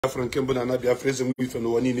Biafra nkembu na Biafra eze mwife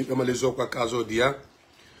no wani ni pemalezo kwa kazo dia.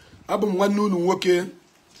 Abu mwanu nwoke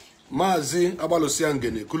Mazi abalosia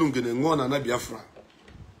ngene kulungene ngona na Biafra.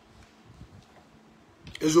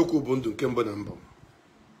 Ezoku bundu nkembu na mbo.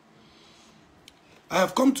 I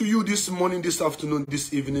have come to you this morning, this afternoon,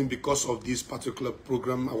 this evening because of this particular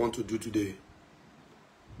program I want to do today.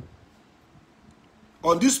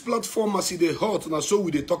 On this platform, I see the hot and so we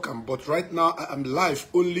they talk, but right now I am live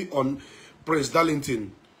only on Prince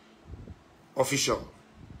Darlington official.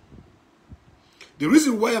 The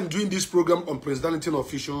reason why I'm doing this program on Prince Darlington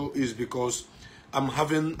official is because I'm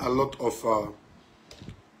having a lot of,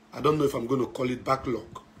 I don't know if I'm going to call it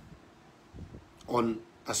backlog on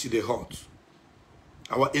I see the hot.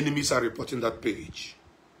 Our enemies are reporting that page.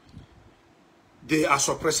 They are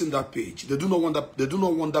suppressing that page. They do not want that. They do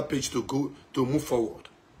not want that page to move forward.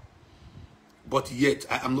 But yet,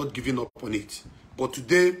 I am not giving up on it. But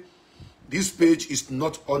today, this page is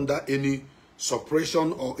not under any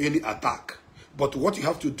suppression or any attack. But what you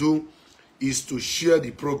have to do is to share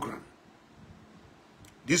the program.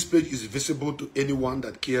 This page is visible to anyone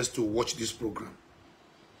that cares to watch this program,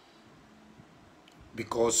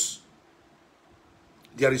 because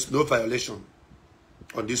there is no violation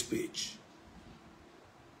on this page.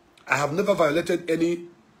 I have never violated any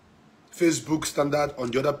Facebook standard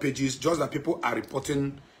on the other pages, just that people are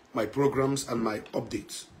reporting my programs and my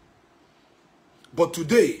updates. But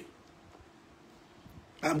today,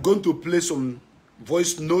 I'm going to play some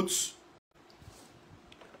voice notes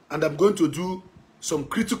and I'm going to do some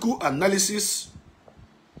critical analysis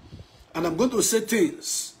and I'm going to say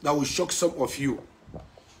things that will shock some of you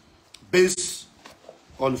based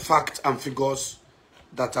on facts and figures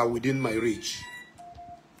that are within my reach.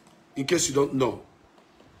 In case you don't know,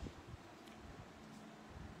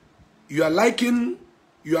 your liking,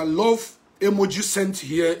 your love emoji sent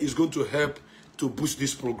here is going to help to boost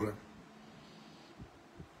this program.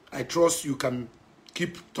 I trust you can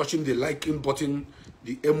keep touching the liking button,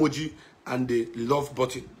 the emoji, and the love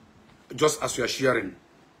button, just as you are sharing.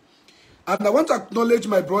 And I want to acknowledge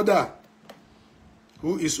my brother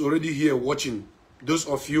who is already here watching. Those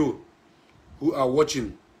of you who are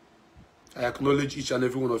watching, I acknowledge each and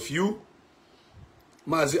every one of you.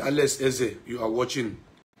 Mazi Ales Eze, you are watching.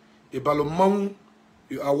 Ibalomang,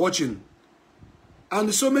 you are watching.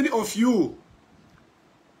 And so many of you,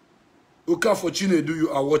 Ukafo Chinedu,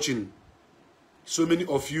 you are watching. So many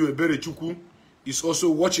of you, Ebere Chuku, is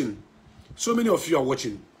also watching. So many of you are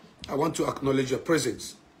watching. I want to acknowledge your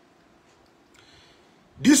presence.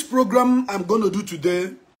 This program I'm going to do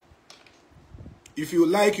today, if you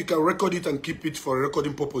like, you can record it and keep it for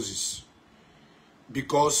recording purposes.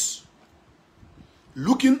 Because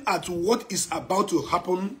looking at what is about to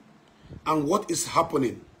happen and what is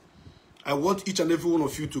happening, I want each and every one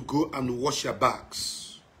of you to go and wash your bags.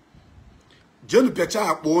 Go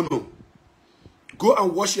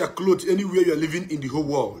and wash your clothes anywhere you are living in the whole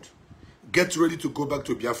world. Get ready to go back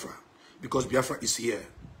to Biafra, because Biafra is here.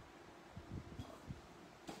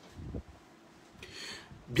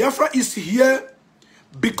 Biafra is here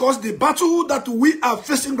because the battle that we are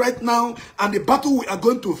facing right now and the battle we are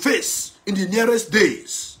going to face in the nearest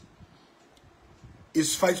days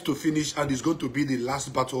is fight to finish, and is going to be the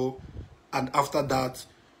last battle. And after that,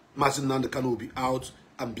 Mazi and Kanu will be out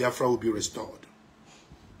and Biafra will be restored.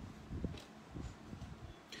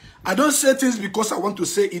 I don't say things because I want to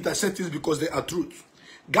say it. I say things because they are truth.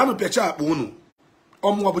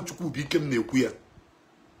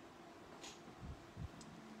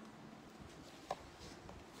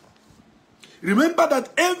 Remember that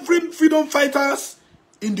every freedom fighters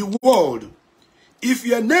in the world, if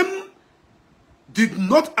your name did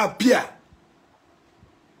not appear,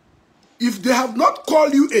 if they have not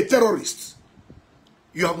called you a terrorist,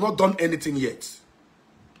 you have not done anything yet.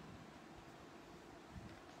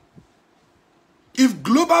 If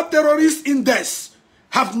Global Terrorist Index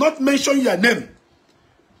have not mentioned your name,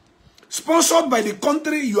 sponsored by the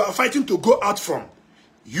country you are fighting to go out from,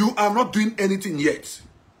 you are not doing anything yet.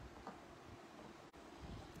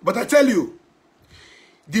 But I tell you,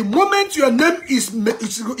 the moment your name is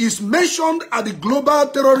mentioned at the Global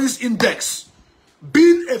Terrorist Index,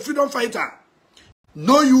 being a freedom fighter,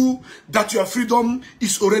 know you that your freedom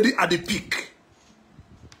is already at the peak.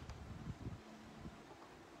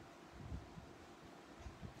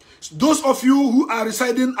 Those of you who are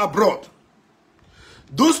residing abroad,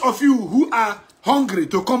 those of you who are hungry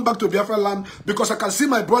to come back to Biafra land, because I can see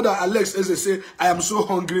my brother Alex as they say, I am so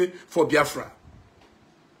hungry for Biafra.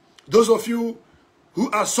 Those of you who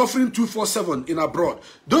are suffering 24/7 in abroad,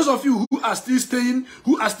 those of you who are still staying,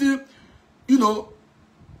 who are still,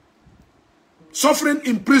 suffering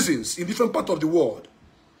in prisons in different parts of the world,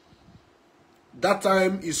 That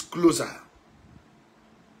time is closer.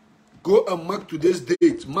 Go and mark today's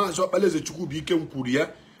date.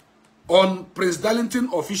 On Prince Darlington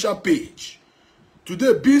official page.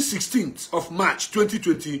 Today being 16th of March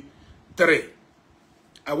 2023.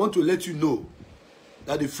 I want to let you know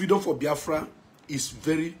that the freedom for Biafra is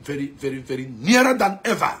very, very, very, very nearer than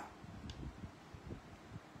ever.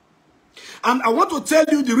 And I want to tell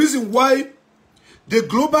you the reason why the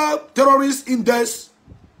Global Terrorist Index,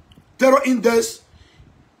 Terror Index,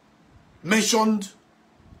 mentioned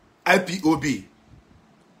IPOB.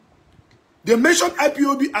 They mentioned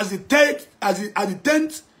IPOB as the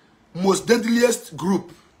 10th most deadliest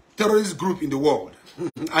group, terrorist group in the world.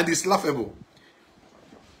 And it's laughable.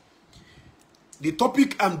 The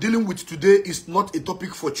topic I'm dealing with today is not a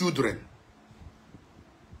topic for children.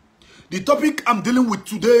 The topic I'm dealing with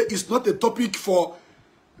today is not a topic for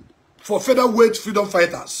featherweight freedom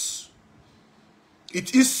fighters.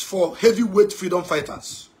 It is for heavyweight freedom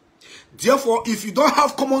fighters. Therefore, if you don't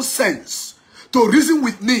have common sense to reason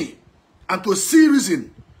with me and to see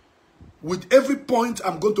reason with every point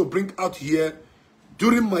I'm going to bring out here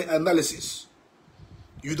during my analysis,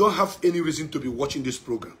 you don't have any reason to be watching this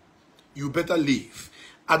program. You better leave.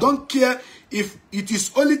 I don't care if it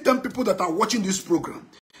is only 10 people that are watching this program,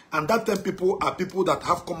 and that 10 people are people that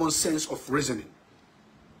have common sense of reasoning.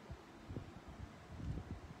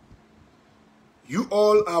 You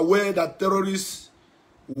all are aware that terrorists,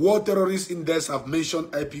 World Terrorist Index have mentioned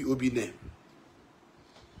IPOB name,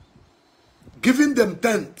 giving them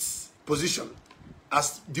 10th position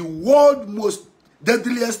as the world most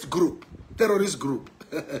deadliest group, terrorist group.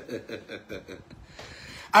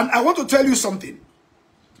 And I want to tell you something.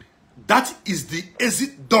 That is the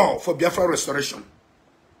exit door for Biafra restoration.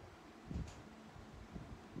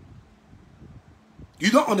 You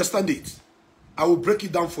don't understand it. I will break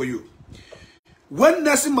it down for you. When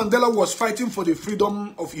Nelson Mandela was fighting for the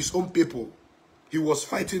freedom of his own people, he was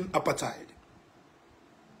fighting apartheid.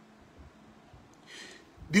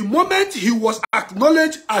 The moment he was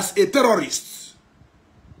acknowledged as a terrorist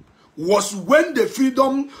was when the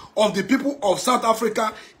freedom of the people of South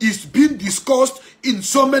Africa is being discussed in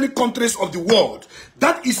so many countries of the world.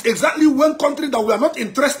 That is exactly when countries that were not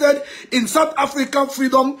interested in South African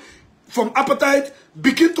freedom from apartheid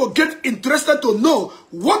begin to get interested to know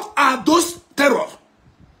what are those terror.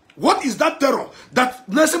 What is that terror that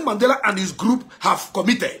Nelson Mandela and his group have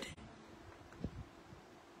committed?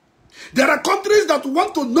 There are countries that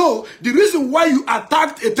want to know the reason why you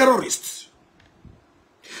attacked a terrorist.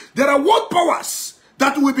 There are world powers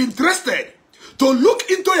that will be interested to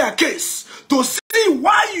look into your case to see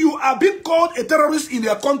why you are being called a terrorist in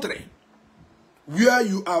your country, where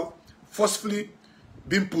you are forcefully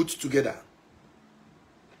being put together.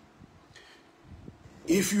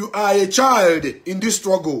 If you are a child in this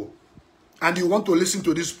struggle and you want to listen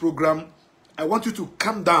to this program, I want you to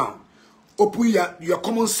calm down, open your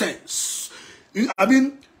common sense. I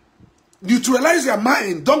mean, neutralize your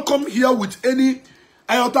mind. Don't come here with any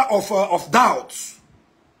iota of doubt.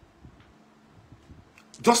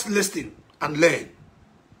 Just listen and learn.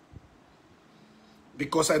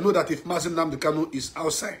 Because I know that if Mazi Nnamdi Kanu is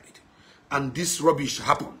outside and this rubbish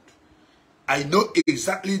happened, I know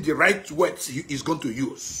exactly the right words he is going to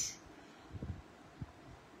use.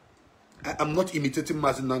 I am not imitating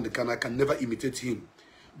Mazi Nnamdi Kanu. I can never imitate him.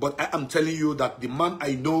 But I am telling you that the man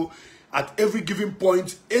I know, at every given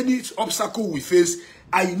point, any obstacle we face,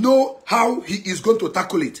 I know how he is going to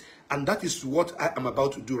tackle it. And that is what I am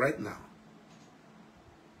about to do right now.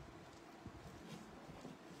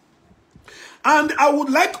 And I would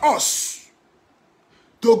like us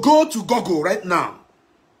to go to Google right now.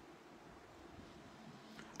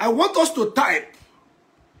 I want us to type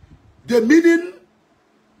the meaning,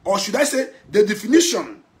 or should I say, the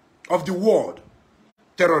definition of the word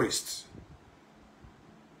terrorist.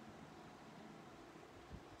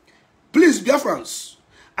 Please, Biafrans,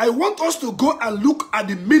 I want us to go and look at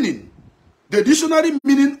the meaning, the dictionary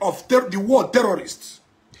meaning of the word terrorist.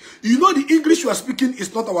 You know, the English you are speaking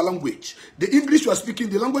is not our language. The English you are speaking,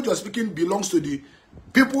 the language you are speaking belongs to the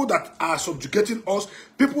people that are subjugating us,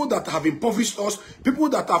 people that have impoverished us, people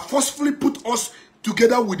that have forcefully put us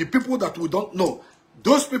together with the people that we don't know.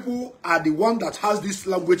 Those people are the one that has this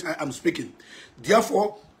language I am speaking.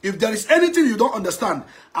 Therefore, if there is anything you don't understand,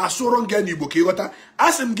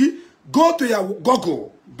 go to your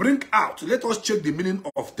Google, bring out, let us check the meaning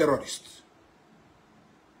of terrorists.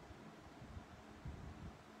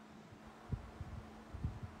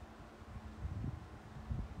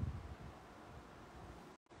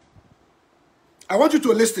 I want you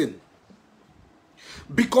to listen,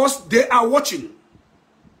 because they are watching.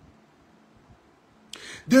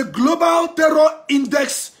 The Global Terror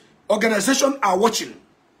Index organization are watching.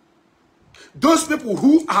 Those people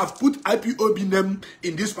who have put IPOB name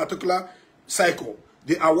in this particular cycle,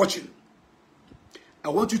 they are watching. I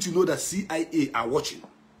want you to know that CIA are watching.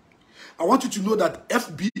 I want you to know that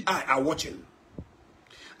FBI are watching.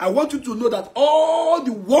 I want you to know that all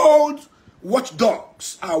the world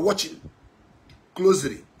watchdogs are watching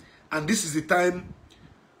closely. And this is the time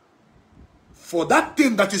for that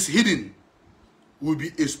thing that is hidden will be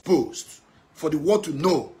exposed, for the world to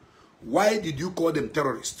know. Why did you call them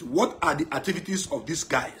terrorists? What are the activities of these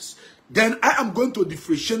guys? Then I am going to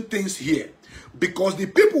differentiate things here, because the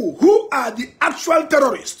people who are the actual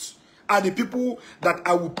terrorists are the people that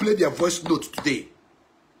I will play their voice note today.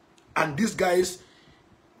 And these guys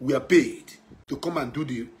were paid to come and do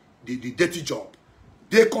the dirty job.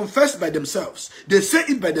 They confess by themselves. They say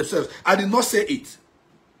it by themselves. I did not say it.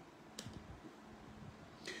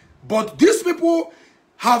 But these people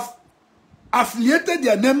have affiliated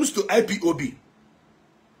their names to IPOB.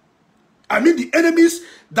 I mean the enemies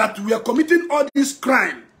that were committing all this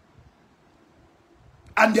crime.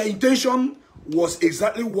 And their intention was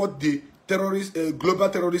exactly what the Global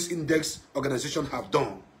Terrorist Index organization have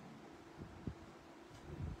done.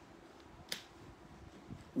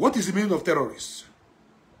 What is the meaning of terrorists?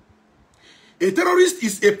 A terrorist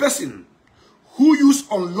is a person who uses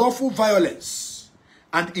unlawful violence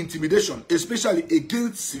and intimidation, especially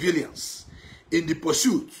against civilians, in the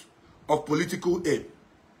pursuit of political aim.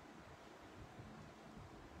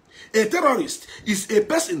 A terrorist is a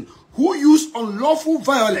person who uses unlawful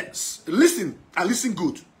violence. Listen, and listen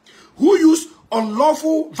good. Who use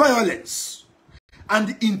unlawful violence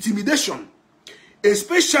and intimidation,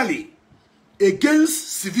 especially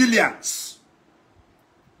against civilians.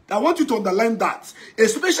 I want you to underline that.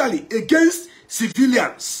 Especially against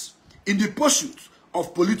civilians in the pursuit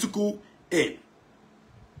of political aim.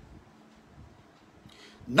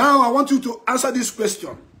 Now I want you to answer this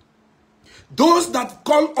question. Those that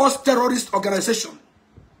call us terrorist organization,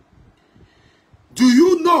 do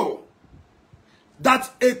you know that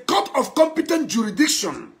a court of competent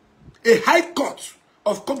jurisdiction, a high court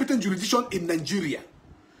of competent jurisdiction in Nigeria,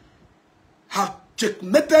 have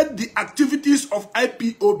checkmated the activities of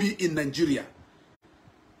IPOB in Nigeria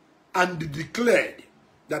and declared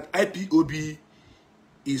that IPOB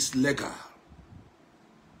is legal?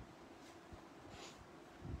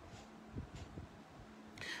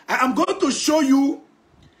 I am going to show you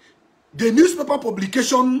the newspaper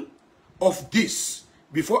publication of this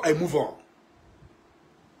before I move on.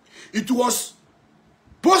 It was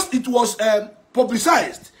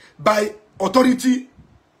publicized by Authority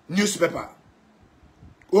newspaper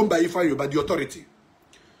owned by Ifayo, by the Authority.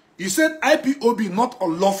 He said IPOB not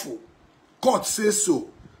unlawful. Court says so.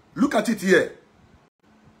 Look at it here.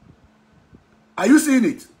 Are you seeing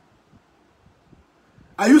it?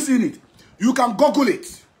 Are you seeing it? You can Google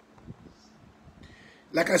it.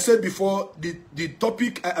 Like I said before, the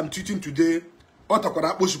topic I am treating today, but I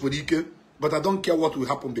don't care what will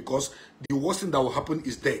happen, because the worst thing that will happen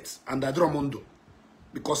is death. And I don't know,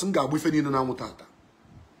 because nobody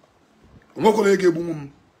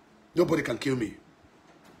can kill me.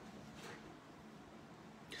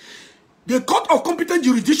 The Court of Competent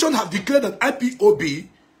Jurisdiction have declared that IPOB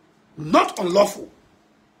not unlawful.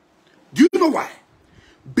 Do you know why?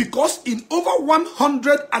 Because in over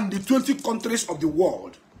 120 countries of the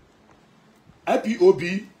world,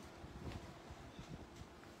 IPOB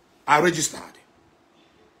are registered.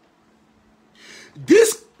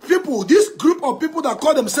 These people, this group of people that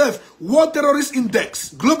call themselves World Terrorist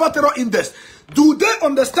Index, Global Terror Index, do they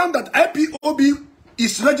understand that IPOB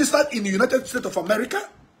is registered in the United States of America?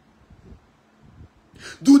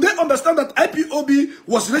 Do they understand that IPOB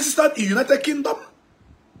was registered in the United Kingdom?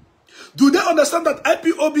 Do they understand that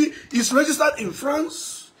IPOB is registered in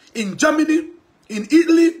France, in Germany, in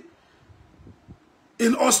Italy,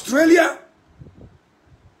 in Australia?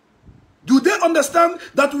 Do they understand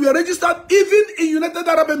that we are registered even in United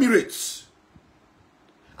Arab Emirates?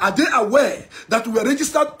 Are they aware that we are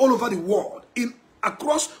registered all over the world, in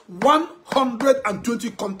across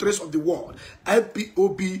 120 countries of the world?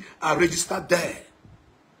 IPOB are registered there.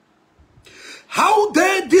 How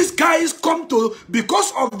dare these guys come to,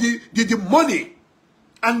 because of the money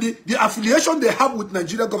and the affiliation they have with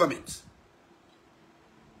Nigeria government?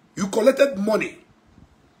 You collected money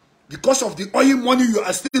because of the oil money you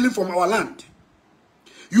are stealing from our land.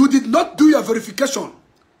 You did not do your verification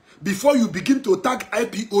before you begin to tag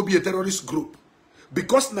IPOB a terrorist group,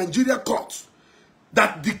 because Nigeria court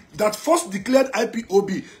that first declared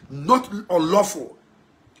IPOB not unlawful,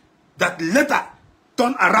 that later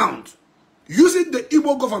turned around using the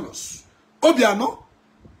Igbo governors, Obiano,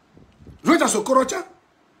 Roger Sokorocha,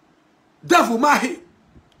 Devu Mahi,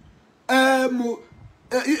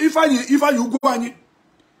 Ifanyi Ugwani.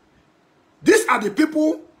 These are the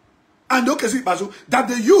people and that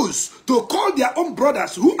they use to call their own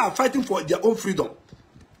brothers who are fighting for their own freedom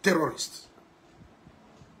terrorists.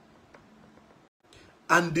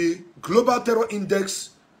 And the Global Terror Index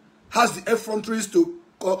has the effronteries to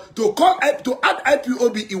add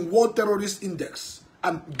IPOB in World Terrorist Index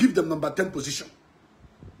and give them number 10 position.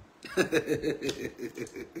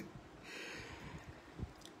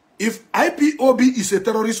 If IPOB is a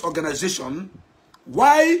terrorist organization,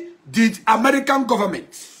 why did American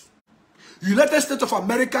government, United States of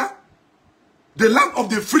America, the land of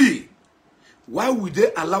the free, why would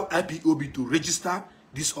they allow IPOB to register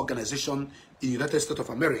this organization in United States of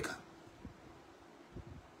America?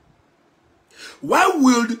 Why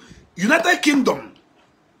would United Kingdom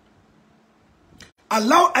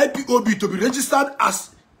allow IPOB to be registered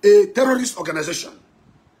as a terrorist organization?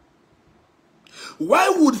 Why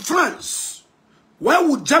would France, why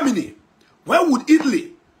would Germany, why would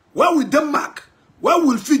Italy, why would Denmark, why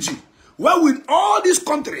would Fiji, why would all these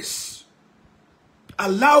countries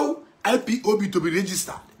allow IPOB to be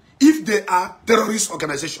registered if they are terrorist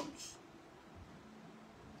organizations?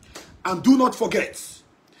 And do not forget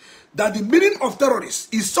that the meaning of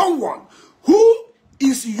terrorist is someone who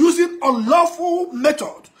is using unlawful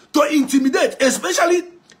method to intimidate, especially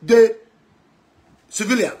the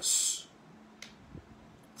civilians,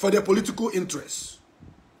 for their political interests.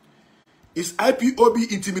 Is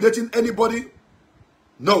IPOB intimidating anybody?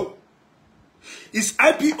 No. Is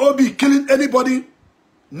IPOB killing anybody?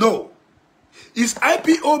 No. Is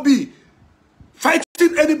IPOB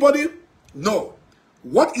fighting anybody? No.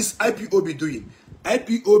 What is IPOB doing?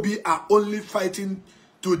 IPOB are only fighting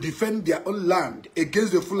to defend their own land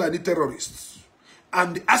against the Fulani terrorists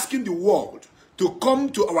and asking the world to come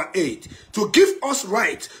to our aid, to give us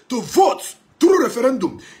right to vote through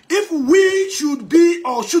referendum if we should be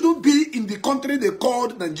or shouldn't be in the country they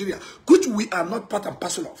called Nigeria, which we are not part and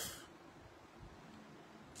parcel of.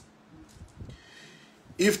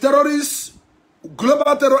 If terrorists,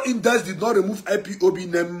 Global Terror Index did not remove IPOB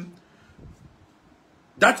name,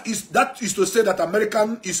 that is to say that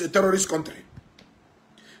America is a terrorist country.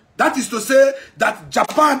 That is to say that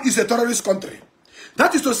Japan is a terrorist country.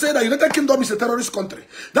 That is to say that United Kingdom is a terrorist country.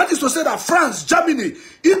 That is to say that France, Germany,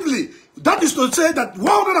 Italy, that is to say that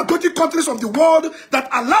 120 countries of the world that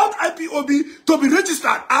allowed IPOB to be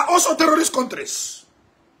registered are also terrorist countries.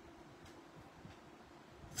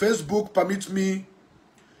 Facebook permits me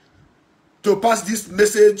to pass this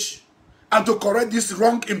message and to correct this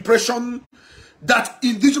wrong impression that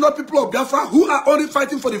indigenous people of Biafra who are only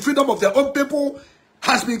fighting for the freedom of their own people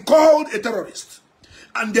has been called a terrorist.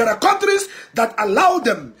 And there are countries that allow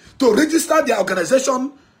them to register their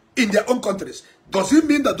organization in their own countries. Does it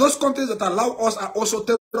mean that those countries that allow us are also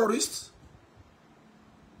terrorists?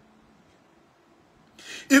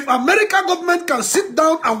 If American government can sit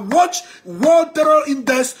down and watch World Terror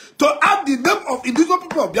Index to add the name of indigenous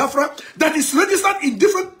people of Biafra that is registered in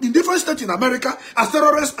different states in America as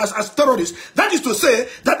terrorists, as terrorists, that is to say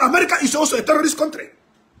that America is also a terrorist country.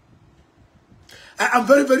 I am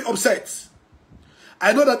very, very upset.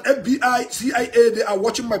 I know that FBI, CIA, they are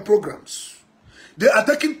watching my programs. They are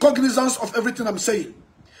taking cognizance of everything I'm saying.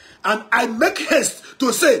 And I make haste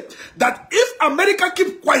to say that if America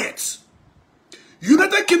keep quiet,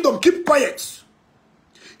 United Kingdom keep quiet,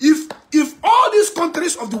 if all these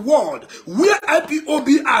countries of the world where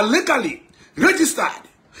IPOB are legally registered,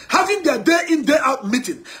 having their day in, day out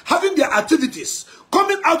meeting, having their activities,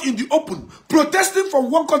 coming out in the open, protesting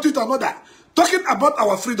from one country to another, talking about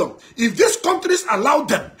our freedom, if these countries allow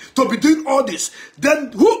them to be doing all this,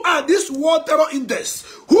 then who are these World Terror Index?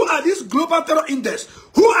 Who are these Global Terror Index?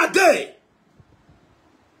 Who are they?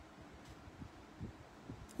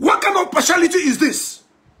 What kind of partiality is this?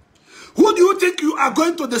 Who do you think you are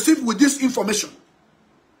going to deceive with this information?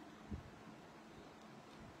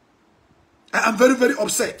 I am very, very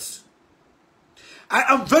upset. I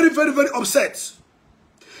am very, very, very upset.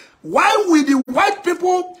 Why will the white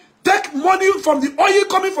people take money from the oil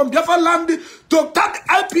coming from Biafra land to tag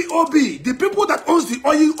IPOB, the people that owns the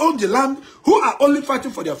oil, own the land, who are only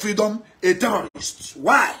fighting for their freedom, a terrorist?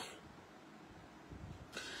 Why?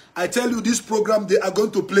 I tell you, this program, they are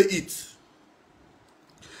going to play it.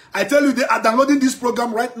 I tell you, they are downloading this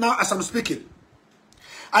program right now as I'm speaking.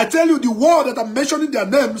 I tell you, the world that I'm mentioning their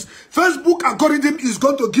names, Facebook algorithm is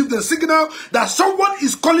going to give the signal that someone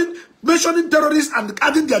is mentioning terrorists and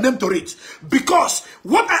adding their name to it. Because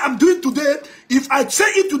what I am doing today, if I say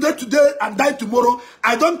it today and die tomorrow,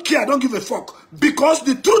 I don't care, I don't give a fuck. Because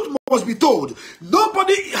the truth must be told.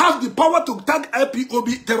 Nobody has the power to tag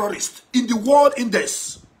IPOB terrorist in the world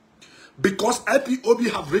index. Because IPOB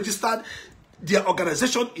have registered their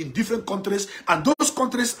organization in different countries, and those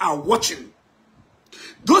countries are watching.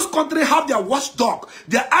 Those countries have their watchdog.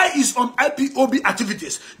 Their eye is on IPOB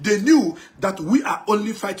activities. They knew that we are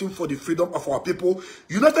only fighting for the freedom of our people.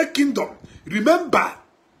 United Kingdom, remember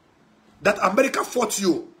that America fought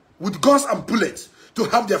you with guns and bullets to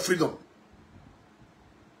have their freedom.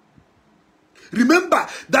 Remember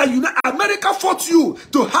that America fought you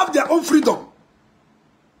to have their own freedom.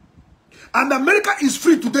 And America is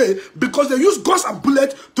free today because they use guns and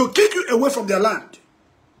bullets to kick you away from their land.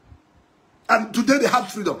 And today they have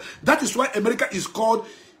freedom. That is why America is called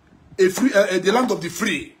the land of the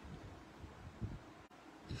free.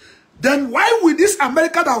 Then why will this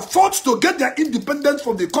America that fought to get their independence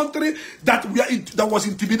from the country that was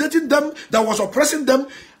intimidating them, that was oppressing them,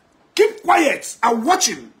 keep quiet and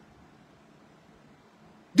watching?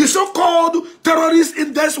 The so-called terrorist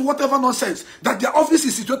index, whatever nonsense, that their office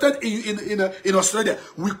is situated in Australia,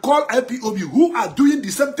 we call IPOB, who are doing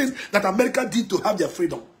the same thing that America did to have their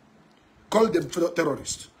freedom. Call them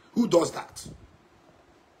terrorists. Who does that?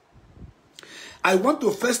 I want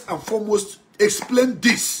to first and foremost explain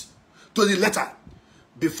this to the letter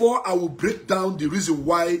before I will break down the reason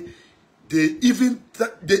why they even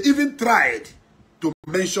tried to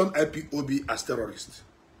mention IPOB as terrorists.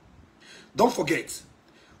 Don't forget,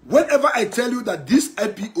 whenever I tell you that this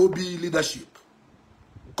IPOB leadership,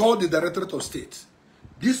 called the Directorate of State,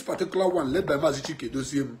 this particular one led by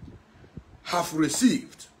Mazi, have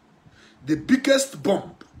received the biggest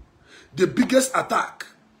bomb, the biggest attack,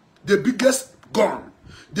 the biggest gun,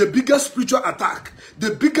 the biggest spiritual attack,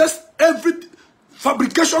 the biggest every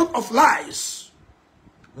fabrication of lies,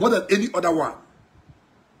 more than any other one.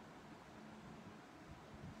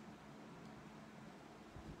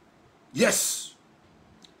 Yes,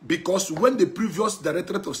 because when the previous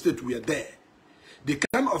Directorate of State were there, the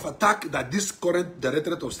kind of attack that this current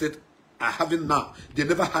Directorate of State are having now, they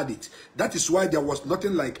never had it. That is why there was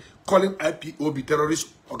nothing like calling IPOB terrorist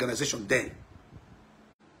organization then.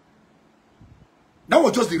 That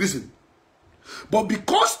was just the reason. But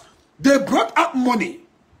because they brought up money,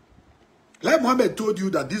 like Mohammed told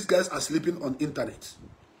you that these guys are sleeping on internet.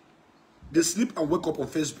 They sleep and wake up on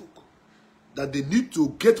Facebook. That they need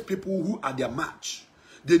to get people who are their match.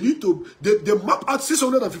 They need to, they map out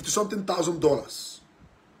 $650,000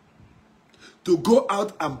 to go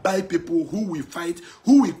out and buy people who will fight,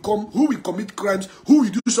 who will commit crimes, who will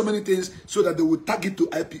do so many things so that they will tag it to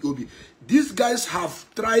IPOB. These guys have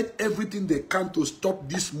tried everything they can to stop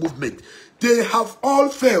this movement. They have all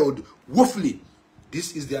failed woefully.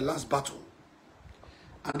 This is their last battle.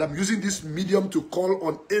 And I'm using this medium to call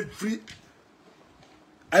on every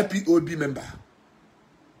IPOB member,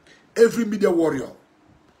 every media warrior,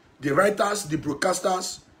 the writers, the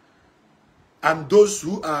broadcasters, and those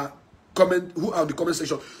who are in the comment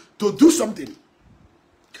section, to do something.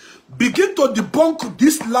 Begin to debunk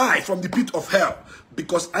this lie from the pit of hell,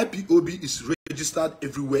 because IPOB is registered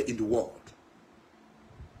everywhere in the world.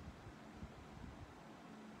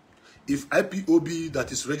 If IPOB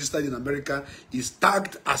that is registered in America is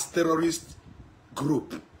tagged as terrorist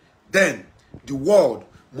group, then the world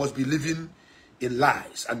must be living in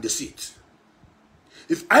lies and deceit.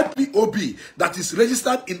 If IPOB that is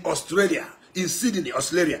registered in Australia, in Sydney,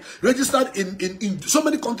 Australia, registered in so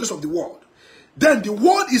many countries of the world, then the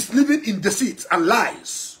world is living in deceit and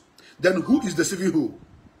lies. Then who is deceiving who?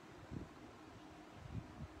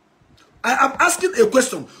 I am asking a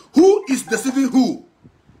question. Who is deceiving who?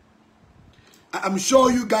 I am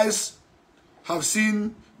sure you guys have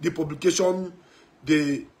seen the publication,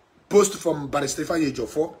 the post from Barrister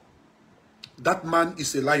Ejiofor. That man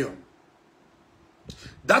is a lion.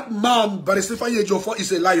 That man, Barrister Ejiofor,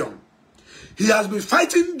 is a lion. He has been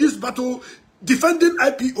fighting this battle, defending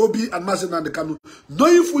IPOB and Mazi and Kanu,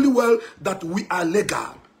 knowing fully well that we are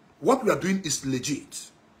legal. What we are doing is legit.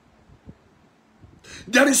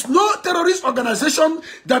 There is no terrorist organization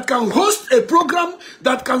that can host a program,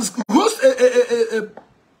 that can host a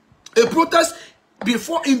protest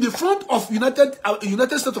before in the front of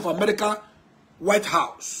United States of America White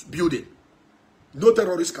House building. No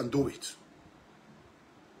terrorist can do it.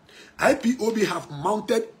 IPOB have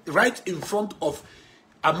mounted right in front of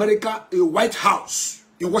America, a White House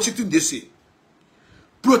in Washington, D.C.,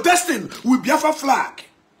 protesting with Biafra flag.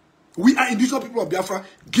 We are indigenous people of Biafra.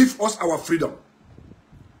 Give us our freedom.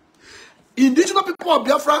 Indigenous people of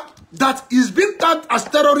Biafra that is being tagged as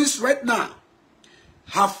terrorists right now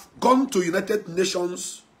have gone to United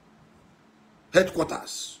Nations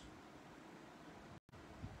headquarters.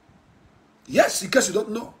 Yes, in case you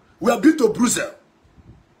don't know. We have been to Brussels.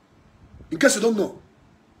 In case you don't know.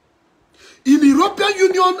 In the European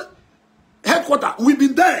Union headquarters, we've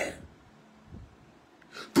been there.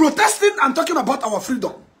 Protesting and talking about our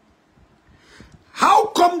freedom. How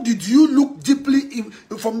come did you look deeply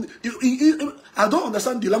I don't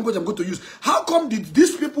understand the language I'm going to use. How come did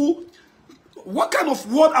these people, what kind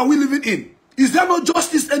of world are we living in? Is there no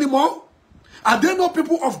justice anymore? Are there no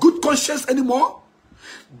people of good conscience anymore?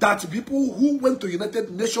 That people who went to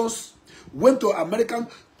United Nations, went to American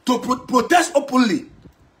to protest openly.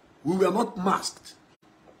 We were not masked.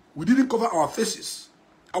 We didn't cover our faces.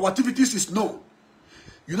 Our activities is known.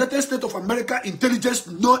 United States of America intelligence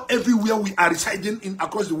know everywhere we are residing in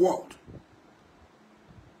across the world.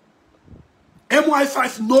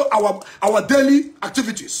 MI5 know our daily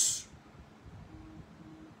activities.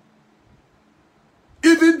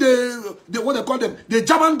 Even the what they call them, the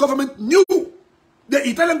German government knew. The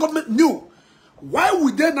Italian government knew. Why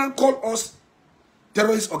would they not call us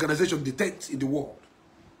terrorist organization, the 10th in the world?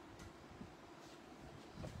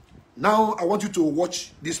 Now I want you to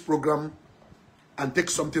watch this program and take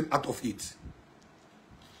something out of it.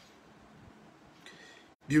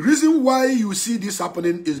 The reason why you see this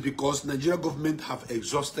happening is because Nigeria government have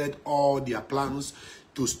exhausted all their plans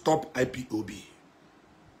to stop IPOB.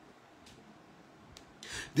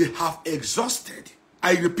 They have exhausted,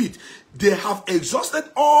 I repeat, they have exhausted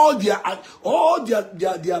all their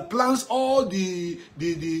plans, all the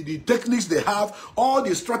techniques they have, all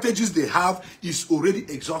the strategies they have is already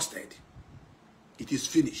exhausted. It is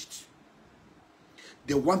finished.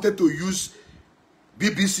 They wanted to use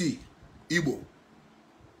BBC, Igbo,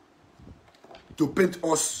 to paint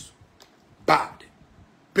us bad,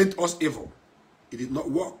 paint us evil. It did not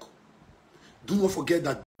work. Do not forget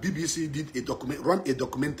that BBC did ran a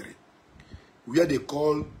documentary where they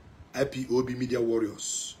call IPOB media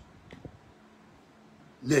warriors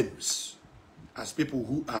names as people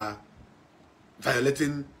who are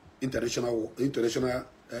violating international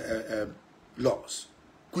laws,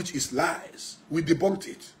 which is lies. We debunked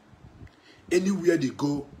it. Anywhere they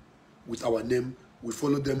go with our name, we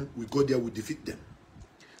follow them, we go there, we defeat them.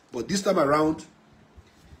 But this time around,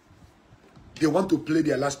 they want to play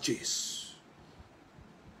their last chase.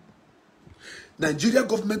 Nigeria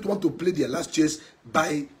government want to play their last chase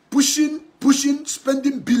by pushing,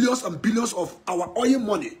 spending billions and billions of our oil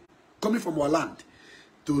money coming from our land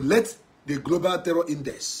to let the Global Terror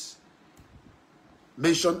Index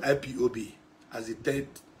mention IPOB as the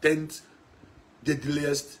 10th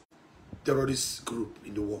deadliest terrorist group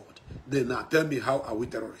in the world. Then now tell me, how are we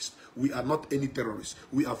terrorists? We are not any terrorists.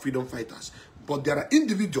 We are freedom fighters. But there are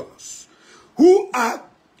individuals who are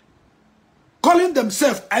calling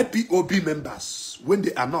themselves IPOB members when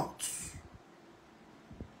they are not.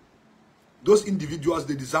 Those individuals,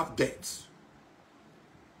 they deserve death.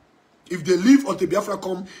 If they live until Biafra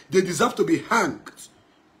come, they deserve to be hanged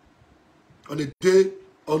on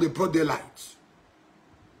a broad daylight.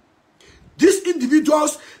 These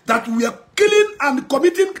individuals that we are killing and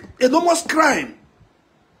committing enormous crime,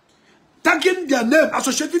 tagging their name,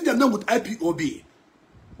 associating their name with IPOB,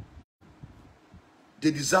 they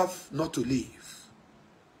deserve not to live.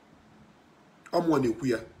 I'm one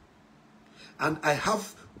queer. And I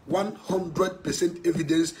have 100%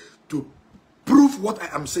 evidence to prove what I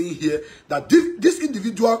am saying here, that this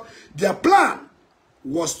individual, their plan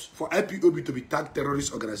was for IPOB to be tagged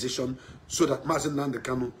terrorist organization so that Mazi Nnamdi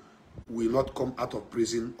Kanu will not come out of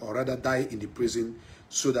prison, or rather die in the prison,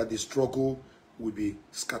 so that the struggle will be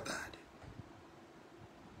scattered.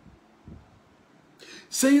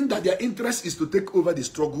 Saying that their interest is to take over the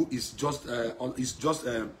struggle is just I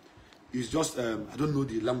don't know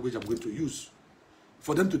the language I'm going to use.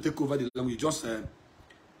 For them to take over the language, just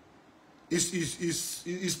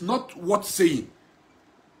is not worth saying.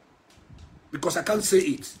 Because I can't say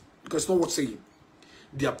it. Because it's not worth saying.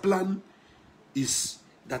 Their plan is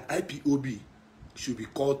that IPOB should be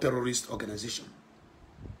called terrorist organization.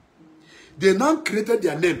 They now created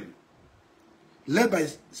their name, led by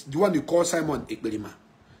the one they call Simon Ekberima,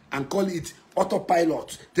 and call it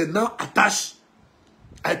autopilot. They now attach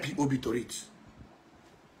IPOB to it.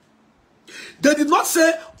 They did not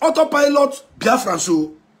say autopilot Biafrans.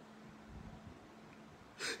 So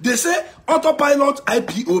they say autopilot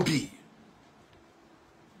IPOB.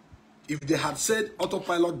 If they had said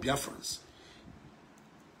autopilot Biafrans,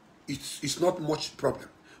 it's not much problem.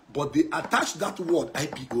 But they attach that word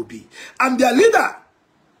IPOB. And their leader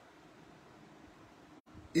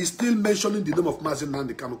is still mentioning the name of Mazi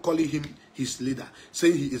Nnamdi Kanu, calling him his leader,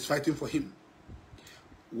 saying he is fighting for him.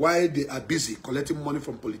 While they are busy collecting money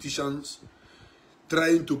from politicians,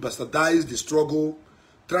 trying to bastardize the struggle,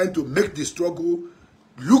 trying to make the struggle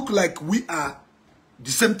look like we are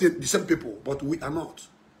the same people, but we are not.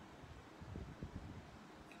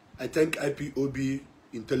 I thank IPOB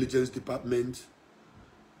Intelligence Department.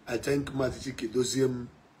 I thank Mazi Kedoziem.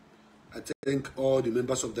 I thank all the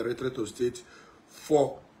members of the Directorate of State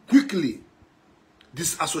for quickly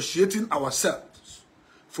disassociating ourselves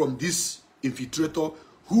from this infiltrator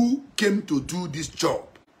who came to do this job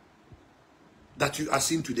that you are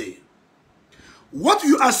seeing today. What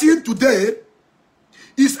you are seeing today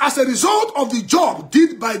is as a result of the job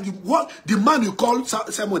did by the man you call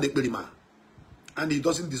Simon Ekperima. And he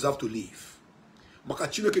doesn't deserve to leave. Men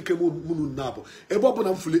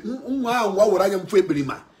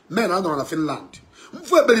are in Finland.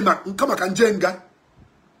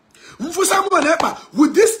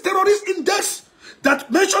 With this terrorist index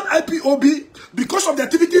that mentioned IPOB because of the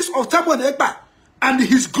activities of Simon Ekpa and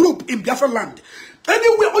his group in Biafra land.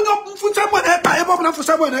 Anyway, on your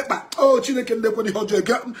Simon Ekpa, oh,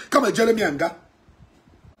 come and Jeremy Anga.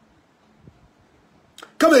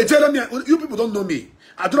 Come and Jeremy, you people don't know me.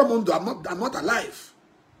 I'm not alive.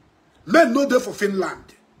 Men know there for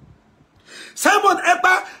Finland. Simon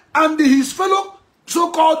Ekpa and his fellow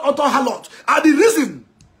so-called Otto Halot are the reason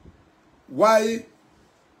why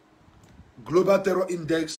Global Terror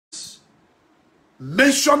Index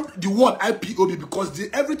mentioned the word IPOB, because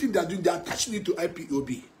everything they are doing, they are attaching it to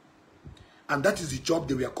IPOB. And that is the job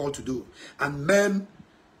they were called to do. And men,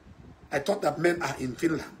 I thought that men are in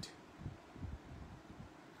Finland.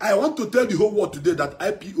 I want to tell the whole world today that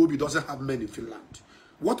IPOB doesn't have men in Finland.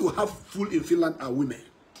 What will have full in Finland are women.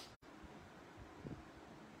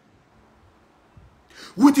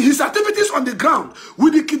 With his activities on the ground,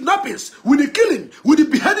 with the kidnappings, with the killing, with the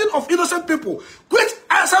beheading of innocent people, which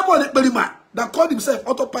Simon Ekperima that called himself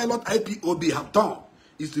autopilot IPOB have done,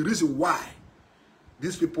 is the reason why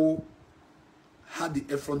these people had the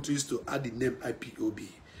effronteries to add the name IPOB,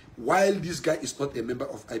 while this guy is not a member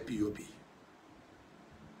of IPOB.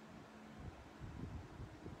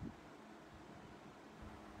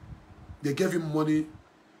 They gave him money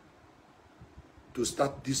to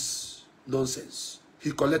start this nonsense.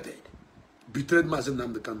 He collected, betrayed Mazi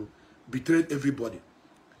Nnamdi Kanu, betrayed everybody.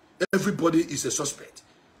 Everybody is a suspect.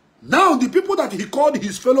 Now the people that he called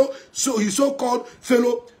his so-called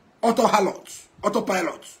fellow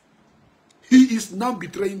autopilots, he is now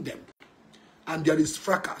betraying them. And there is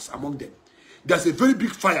fracas among them. There's a very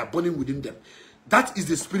big fire burning within them. That is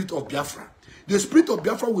the spirit of Biafra. The spirit of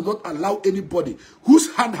Biafra will not allow anybody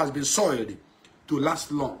whose hand has been soiled to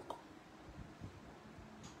last long.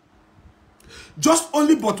 Just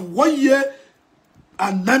only but 1 year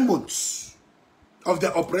and 9 months of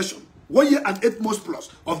their operation, 1 year and 8 months plus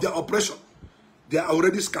of their operation, they are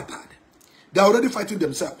already scattered. They are already fighting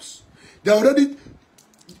themselves. They are already,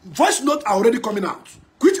 voice notes are already coming out,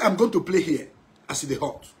 which I'm going to play here as the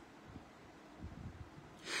hot.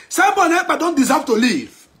 Simon Ekpa don't deserve to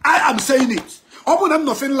leave. I am saying it. Open them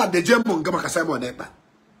no Finland the German Gamaka Simon Ekpa.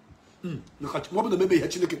 Open them maybe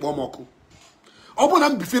Hachiniki Bomoko. Open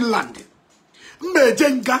them Finland.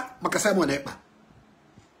 Mbejenga Makasimon Ekpa.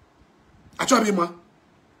 Achobima.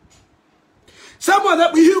 Simon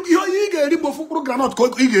Ekpa, you get him for granite,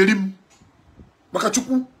 you get him.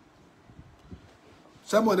 Makachuku.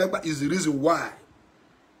 Simon Ekpa is the reason why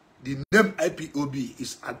the name IPOB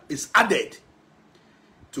is added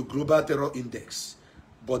to Global Terror Index.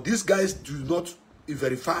 But these guys do not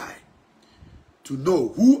verify to know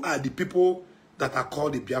who are the people that are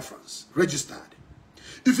called the Biafrans, registered.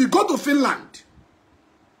 If you go to Finland,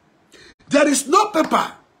 there is no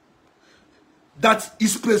paper that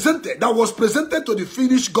was presented to the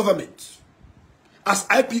Finnish government as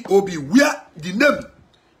IPOB, where the name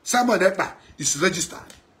Simon Ekpa is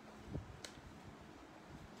registered.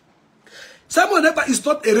 Simon Ekpa is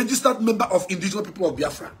not a registered member of indigenous people of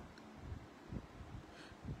Biafra.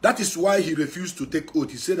 That is why he refused to take oath.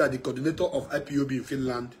 He said that the coordinator of IPOB in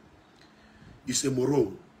Finland is a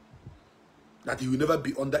moron, that he will never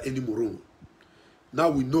be under any moron. Now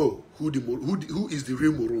we know who is the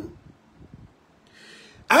real moron.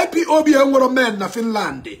 IPOB and men na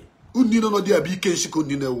Finland. The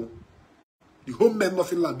whole men of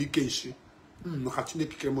Finland be kenshi.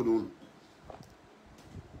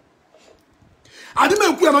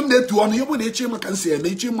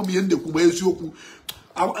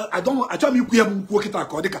 I don't tell you we have walk it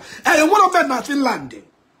out. And one of them na Finland.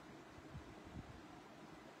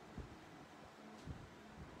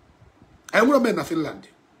 I want men in Finland.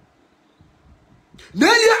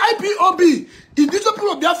 IPOB, indigenous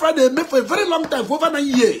people of Biafra, they met for a very long time, for over 9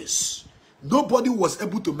 years. Nobody was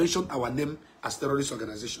able to mention our name as terrorist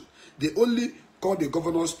organization. They only called the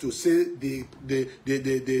governors to say they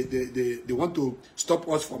want to stop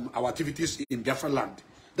us from our activities in Biafra land.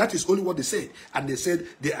 That is only what they said. And they said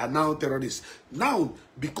they are now terrorists. Now,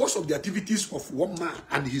 because of the activities of one man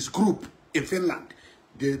and his group in Finland,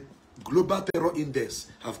 the Global Terror Index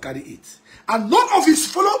have carried it. And none of his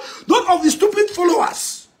stupid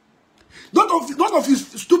followers, none of his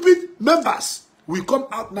stupid members will come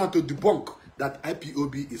out now to debunk that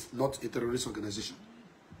IPOB is not a terrorist organization.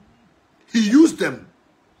 He used them,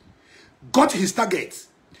 got his target,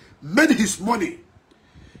 made his money,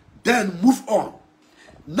 then move on.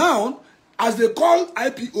 Now, as they call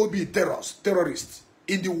IPOB terrorists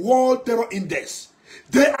in the World Terror Index,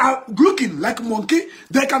 they are looking like monkey.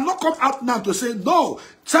 They cannot come out now to say, no,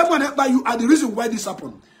 someone help by you are the reason why this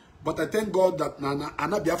happened. But I thank God that Nana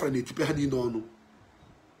Biafra no.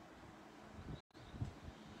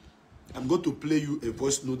 I'm going to play you a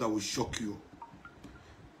voice note that will shock you.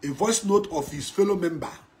 A voice note of his fellow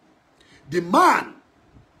member. The man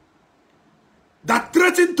that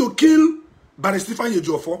threatened to kill Barrister Stephen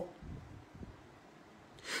Ejiofor.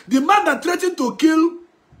 The man that threatened to kill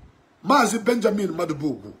Mazi Benjamin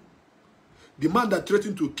Madubugu. The man that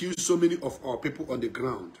threatened to kill so many of our people on the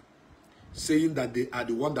ground, saying that they are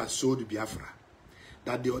the one that sold Biafra,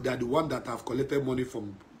 that they are the one that have collected money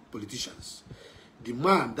from politicians. The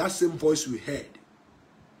man, that same voice we heard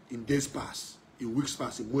in days past, in weeks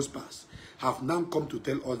past, in months past, have now come to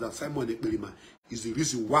tell us that Simon Ekperima is the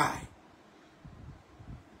reason why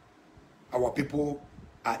our people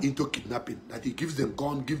are into kidnapping. That he gives them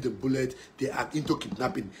gun, gives them bullet, they are into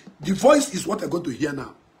kidnapping. The voice is what I'm going to hear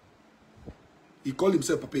now. He called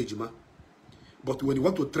himself Papa Ejima. But when he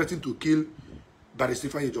want to threaten to kill Barrister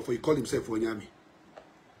Stephen Ejiofor, he called himself Onyami.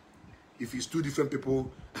 If it's two different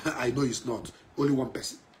people, I know it's not. Only one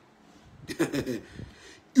person.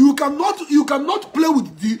 You cannot play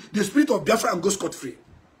with the spirit of Biafra and go scot-free.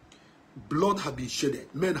 Blood have been shedded.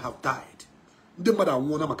 Men have died.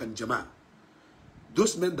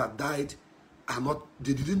 Those men that died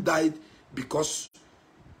they didn't die because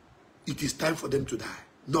it is time for them to die.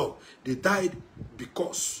 No, they died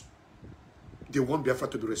because they want Biafra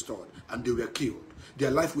to be restored and they were killed.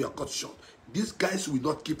 Their life were cut short. These guys will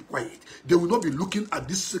not keep quiet. They will not be looking at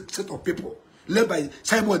this set of people led by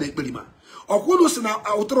Simon Ekperima.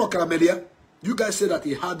 You guys say that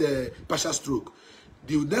he had a partial stroke.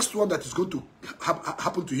 The next one that is going to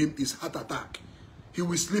happen to him is heart attack. He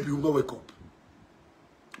will sleep, he will not wake up.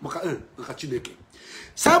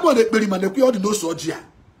 Simon Ekperima nekwe odi no soji a.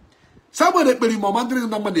 Simon Ekperima omandiri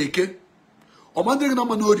na ma neke. Omandiri na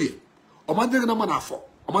ma na orie. Omandiri na ma na afọ.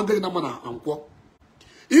 Omandiri na ma na ankwo.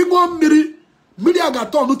 Igbo mmiri aga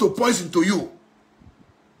turn to poison to you.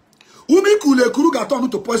 Umi kule kuru ga turn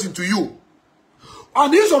to poison to you.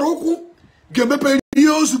 And izoro okwu gemepe ihe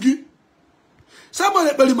ozugi. Simon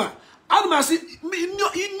Ekperima Anumasi,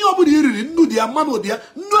 inni obudi iriri nnu dia manu dia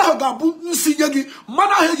nnu agabu nsinyegi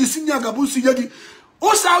mana heji sinya agabu nsinyegi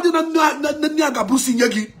o saudi na nni agabu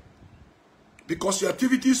nsinyegi, because your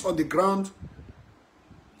activities on the ground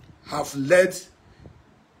have led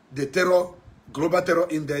the Global Terror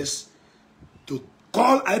Index to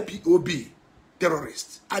call IPOB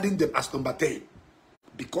terrorists, adding them as number 10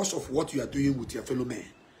 because of what you are doing with your fellow men.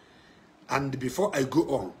 And before I go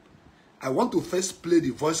on, I want to first play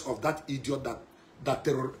the voice of that idiot, that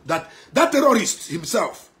terrorist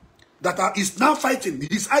himself, that is now fighting.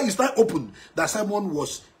 His eye is now open that Simon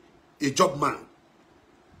was a job man.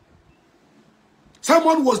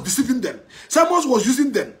 Simon was deceiving them. Simon was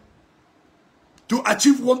using them to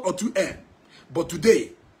achieve one or two ends. But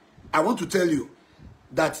today, I want to tell you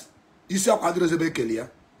that Simon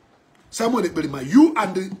Ekperima, you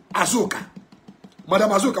and Azoka,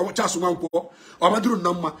 Madam Azoka Chasumanko, or Madru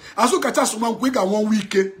Nama, Azoka Chasumanko, 1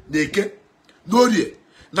 week, neke, Norie,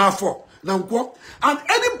 Nafo, Nanko, and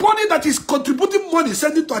anybody that is contributing money,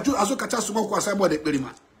 sending to Azoka Chasumanko, Simon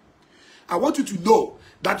Ekperima. I want you to know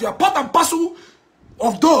that you are part and parcel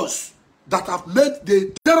of those that have made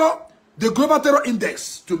the Global Terror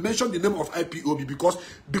Index to mention the name of IPOB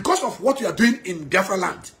because of what you are doing in Biafra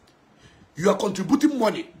land. You are contributing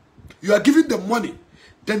money. You are giving them money.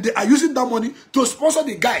 Then they are using that money to sponsor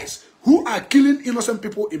the guys who are killing innocent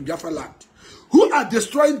people in Biafra land, who are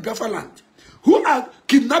destroying Biafra land, who are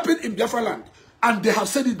kidnapping in Biafra land. And they have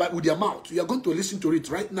said it with their mouth. You are going to listen to it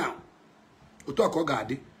right now.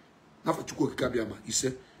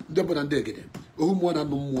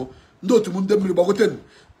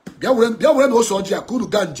 Biawren also Jakuru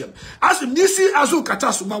Ganjem. As Nisi Azu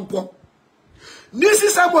Katasu Mampo. Nisi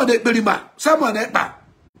Samuel Berima, Samuel Ekpa.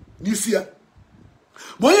 Nisia.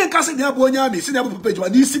 Moyen Cassin Yabonyami, Sinabu Page,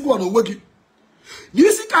 Nisi Guano Wagi.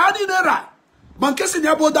 Nisi Kahani Nera. Mankesin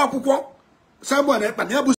Yabo Dapuko. Samuel Ekpa,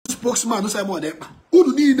 Nabu spokesman, Samuel Ekpa.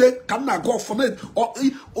 Who need it? Can not go from it or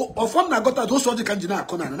from Nagota, those of the Kanjina,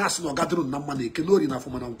 Conan, National Gathering, Namani, Kelorina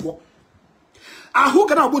from an unquo. Ah, who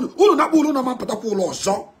can I would not pull on a man patapulo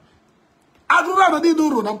so? I don't have any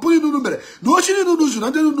no I'm putting number. No, she didn't lose,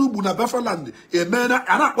 I didn't know Biafra land. A man, and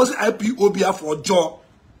I was Ipob for jaw.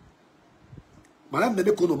 Madame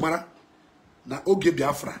Menekono Mara, na Oge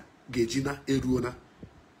Biafra, Gejina, Eruna.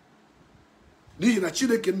 Nina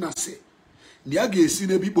Chile na say. Niage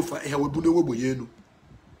seen people for a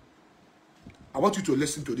I want you to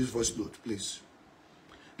listen to this voice note, please.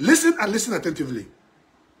 Listen and listen attentively.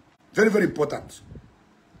 Very, very important.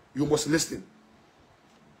 You must listen.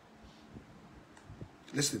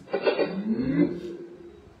 Listen.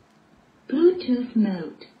 Bluetooth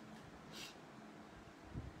mode.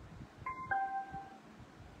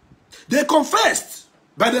 They confessed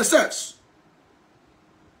by themselves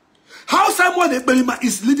how Samuel Ekberima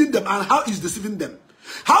is leading them and how he's deceiving them.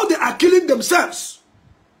 How they are killing themselves.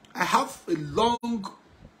 I have a long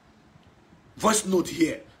voice note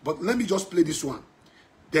here, but let me just play this one.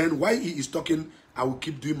 Then while he is talking, I will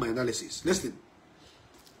keep doing my analysis. Listen.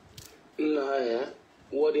 Now,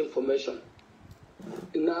 what information?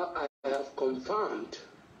 Now I have confirmed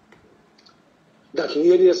that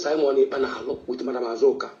nearly Simon Ipanahalo with Madam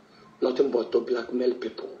Azoka, nothing but to blackmail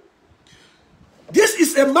people. This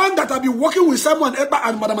is a man that have been working with Simon Ekpa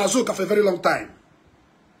and Madam Azoka for a very long time.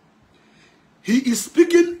 He is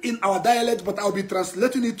speaking in our dialect, but I'll be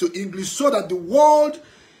translating it to English so that the world,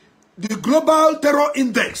 the global terror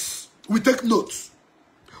index, will take note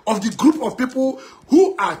of the group of people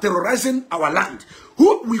who are terrorizing our land,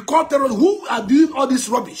 who we call terrorists, who are doing all this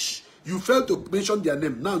rubbish. You failed to mention their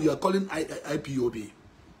name. Now you are calling Ipob.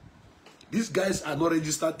 These guys are not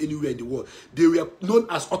registered anywhere in the world. They were known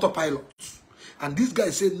as autopilots. And this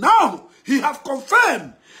guy said, now he have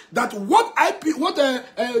confirmed that what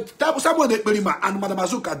Samuel Ekberima and Madam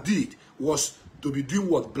Azoka did was to be doing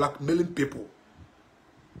what? Blackmailing people.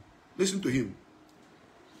 Listen to him.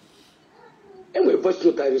 Anyway, voice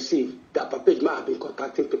note I received that Papa Ejima have been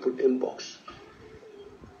contacting people inbox.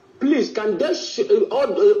 Please, can they Papa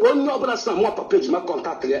Ejima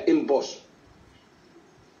contact their inbox?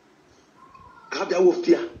 Have their wolf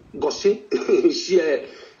here, gossip, share,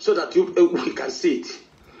 so that we can see it.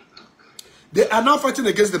 They are now fighting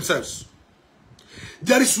against themselves.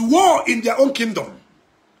 There is war in their own kingdom.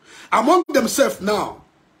 Among themselves now,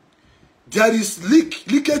 there is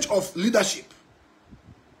leakage of leadership.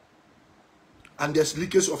 And there's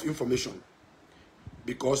leakage of information.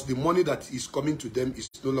 Because the money that is coming to them is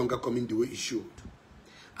no longer coming the way it should.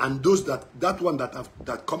 And those that one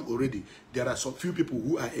that come already, there are some few people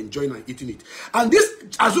who are enjoying and eating it. And this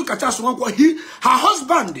Azuka Chaswankwa, her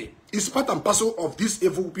husband is part and parcel of this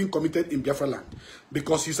evil being committed in Biafra land.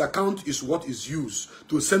 Because his account is what is used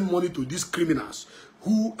to send money to these criminals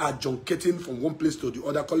who are junketing from one place to the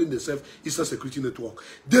other, calling themselves Eastern Security Network.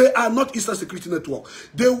 They are not Eastern Security Network.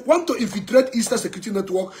 They want to infiltrate Eastern Security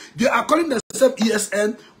Network. They are calling themselves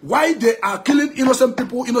ESN. Why they are killing innocent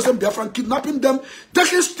people, innocent Biafran, kidnapping them,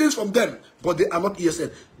 taking things from them. But they are not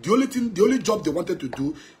ESN. The only job they wanted to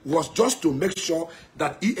do was just to make sure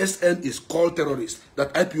that ESN is called terrorist,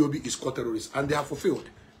 that Ipob is called terrorist, and they have fulfilled.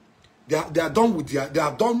 They are done with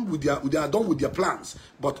their plans.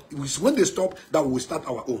 But when they stop, that we will start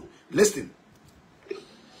our own. Listen.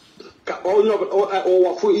 Who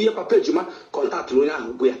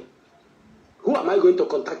am I going to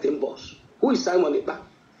contact him, boss? Who is Simon Ekpa?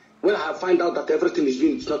 When I find out that everything is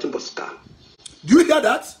doing, it's nothing but scam. Do you hear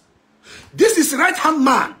that? This is right-hand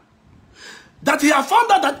man. That he have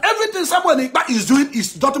found out that everything Simon Ekpa is doing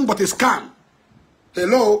is nothing but a scam.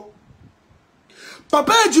 Hello?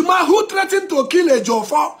 Papa Ejima, who threatened to kill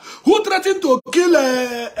Jofa, who threatened to kill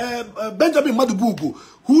Benjamin Madububu,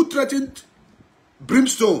 who threatened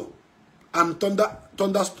brimstone and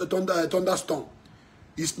thunderstorm,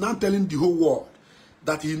 is now telling the whole world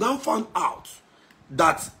that he now found out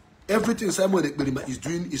that everything Simon Ekberima is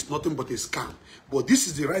doing is nothing but a scam. But this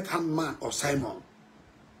is the right-hand man of Simon.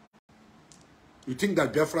 You think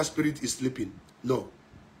that Biafra spirit is sleeping? No.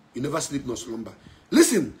 You never sleep nor slumber.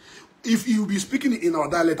 Listen. If you be speaking in our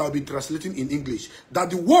dialect, I'll be translating in English. That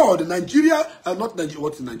the world, Nigeria, not Nigeria,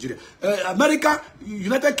 what is Nigeria? America,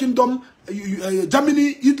 United Kingdom,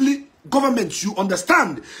 Germany, Italy, governments, you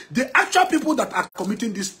understand the actual people that are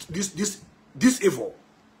committing this evil.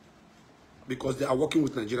 because they are working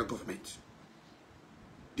with Nigerian government.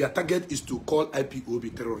 Their target is to call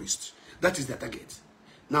IPOB terrorists. That is their target.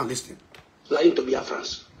 Now listen. Lying to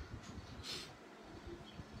Biafrans.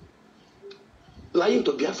 Lying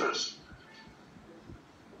to Biafrans.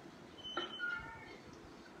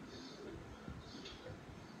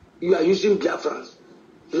 You are using Biafrans,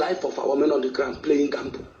 life of our men on the ground, playing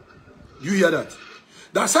gamble. You hear that?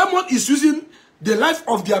 That someone is using the life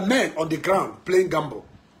of their men on the ground, playing gamble.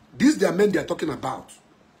 These are the men they are talking about.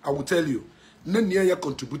 I will tell you. Nanya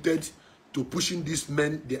contributed to pushing these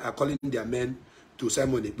men, they are calling their men, to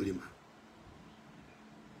Simon Ekberima.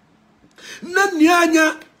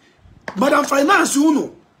 Nanya, Madam Finance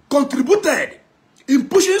Uno, contributed in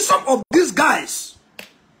pushing some of these guys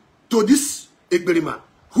to this Ekberima,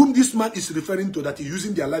 whom this man is referring to, that is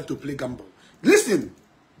using their life to play gamble. Listen.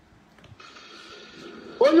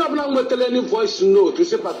 When you have not any voice note, you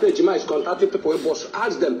say Papa Ejima is contacting people in boss.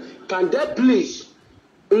 Ask them, can they please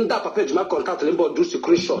Papa Ejima contact them but do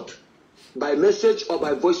screenshot by message or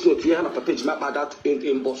by voice note? You have Papa Ejima about that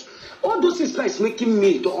in boss. All those things is making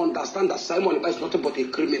me to understand that Simon is nothing but a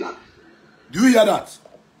criminal. Do you hear that?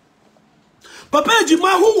 Papa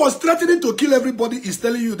Ejima, who was threatening to kill everybody, is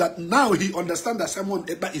telling you that now he understands that Simon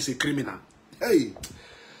Ekpa is a criminal. Hey,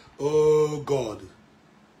 oh God.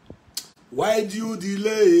 Why do you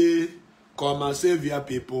delay? Come and save your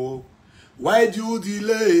people. Why do you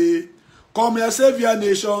delay? Come and save your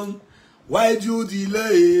nation. Why do you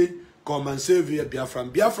delay? Come and save your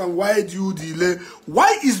Biafran. Biafran, why do you delay?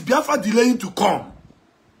 Why is Biafra delaying to come?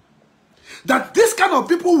 That this kind of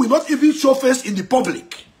people will not even show face in the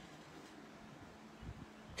public.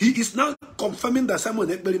 He is now confirming that Simon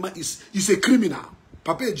Ekberima is a criminal.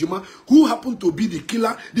 Papa Ejima, who happened to be the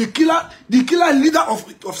killer leader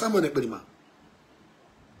of Simon Ekberima.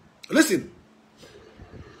 Listen.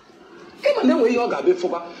 Even then, when you are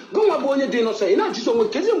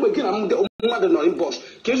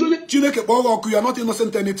not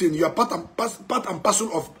innocent anything. You are part and parcel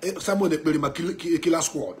of Simon Ekberima killer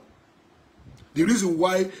squad. The reason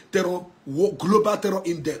why Global Terror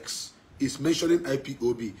Index is mentioning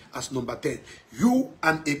IPOB as number 10. You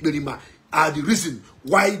and Ekberima are the reason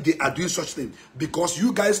why they are doing such thing, because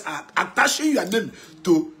you guys are attaching your name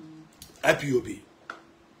to IPOB.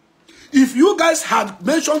 If you guys had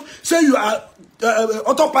mentioned, say you are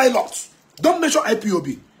autopilot, don't mention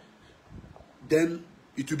IPOB, then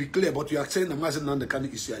it will be clear. But you are saying that Nnamdi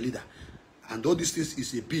Kanu is your leader, and all these things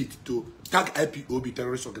is a bid to tag IPOB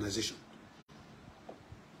terrorist organization,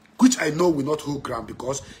 which I know will not hold ground,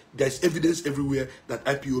 because there is evidence everywhere that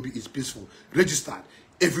IPOB is peaceful, registered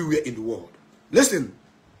everywhere in the world. Listen.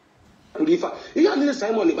 Where is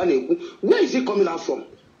he coming out from?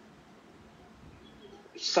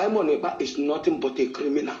 Simon Eba is nothing but a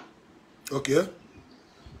criminal. Okay.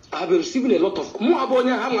 I've been receiving a lot of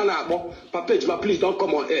Papa Ejima, please don't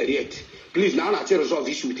come on air yet. Please, now I resolve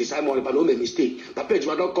issue with Simon Eba, no mistake. Papa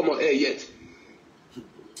Ejima, don't come on air yet.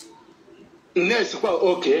 Next, well,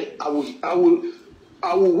 okay, I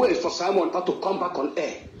will wait for Simon Eba to come back on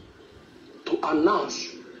air to announce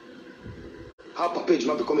how Papa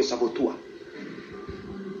Ejima become a saboteur.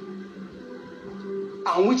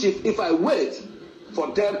 And which if I wait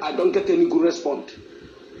for them, I don't get any good response.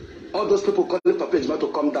 All those people calling Papa Ejima to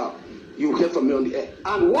come down, you hear from me on the air.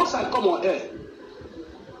 And once I come on air,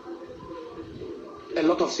 a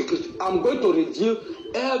lot of secrets. I'm going to reveal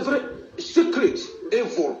every secret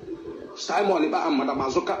evil Simon Eba and Madam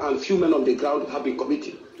Azoka and few men on the ground have been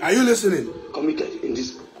committing. Are you listening? Committed in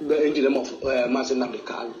the name of Mazi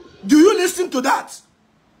Nnamdi. Do you listen to that?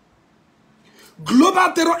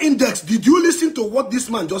 Global Terror Index, did you listen to what this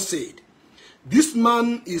man just said? This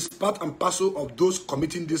man is part and parcel of those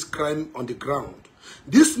committing this crime on the ground.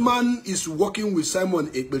 This man is working with Simon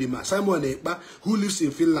Ekberima, Simon Ekba, who lives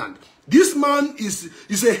in Finland. This man is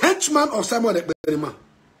a henchman of Simon Ekberima.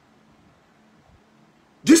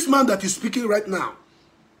 This man that is speaking right now,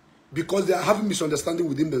 because they are having misunderstanding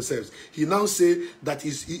within themselves, he now say that he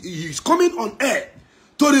is coming on air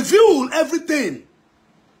to reveal everything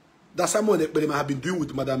that Simon Ekberima have been doing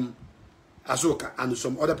with Madam Azoka and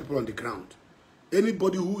some other people on the ground.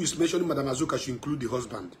 Anybody who is mentioning Madam Azoka should include the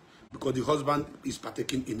husband, because the husband is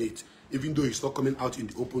partaking in it, even though he's not coming out in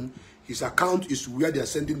the open. His account is where they are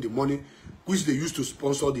sending the money, which they use to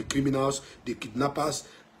sponsor the criminals, the kidnappers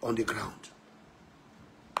on the ground.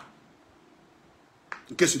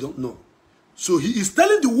 In case you don't know. So he is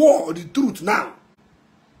telling the world the truth now.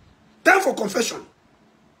 Time for confession.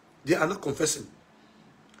 They are not confessing.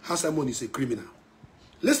 How Simon is a criminal.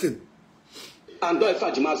 Listen. And if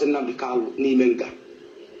I Nnamdi Kanu Nimenga,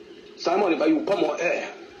 Simon, if you come on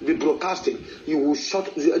air be broadcasting. You will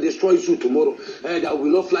destroy zoo tomorrow. There will be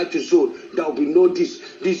no flight to zone. There will be no this.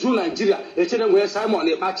 The zoo Nigeria. They tell them where Simon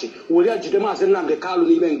a match. We are Judema and Nnamdi Kanu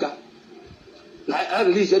Nibenga. I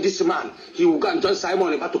release this man. He will go and join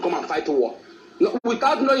Simon to come and fight a war. No,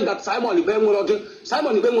 without knowing that Simon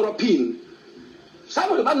Ibenga pin.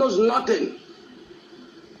 Simon Ibenga knows nothing.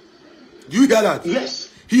 Do you hear that? Yes.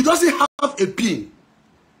 He doesn't have a pin.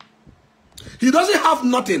 He doesn't have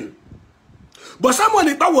nothing. But someone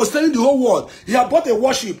that was telling the whole world, he had bought a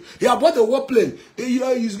warship, he had bought a warplane.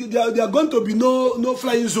 There are going to be no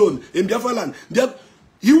flying zone in Biafra land.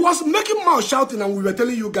 He was making mouth shouting, and we were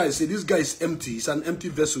telling you guys, say this guy is empty. It's an empty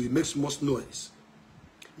vessel. He makes most noise.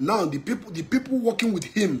 Now the people working with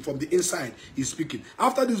him from the inside is speaking.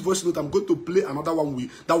 After this voice note, I'm going to play another one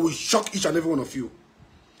that will shock each and every one of you.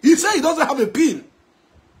 He said he doesn't have a pin.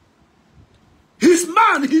 His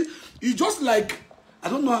man, he just like, I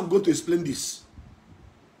don't know how I'm going to explain this.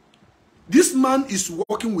 This man is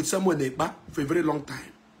working with Samuel Ekpa for a very long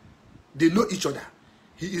time. They know each other.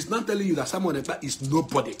 He is not telling you that Samuel Ekpa is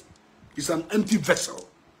nobody. He's an empty vessel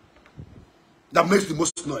that makes the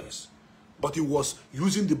most noise. But he was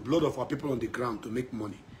using the blood of our people on the ground to make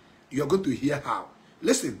money. You are going to hear how.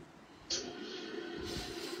 Listen.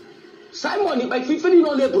 Simon, if you finish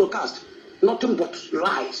on the broadcast, nothing but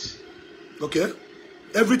lies. Okay.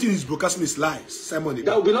 Everything is broadcasting is lies. Simon.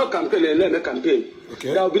 There will be no campaign and no campaign.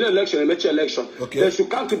 Okay. There will be no election and make election. Okay. They should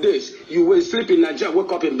come to this. You will sleep in Nigeria,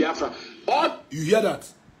 wake up in Biafra. Or you hear that?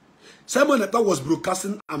 Simon Ekpa was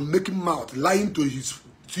broadcasting and making mouth, lying to his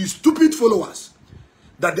stupid followers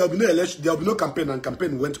that there will be no election, there will be no campaign, and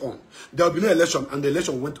campaign went on. There will be no election, and the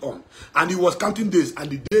election went on. And he was counting days,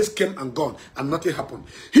 and the days came and gone, and nothing happened.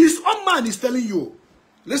 His own man is telling you,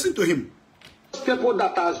 listen to him. People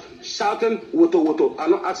that are shouting woto woto are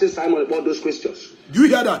not asking Simon about those questions. Do you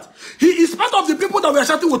hear that? He is part of the people that were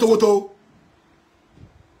shouting woto woto.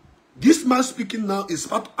 This man speaking now is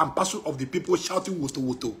part and parcel of the people shouting woto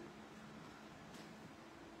woto.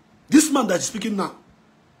 This man that is speaking now,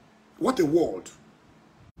 what a world.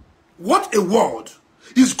 What a world.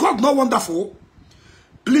 Is God not wonderful?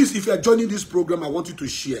 Please, if you are joining this program, I want you to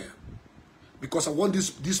share. Because I want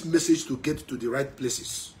this message to get to the right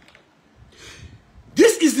places.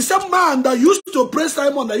 This is the same man that used to praise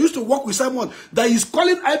Simon, that used to work with Simon, that is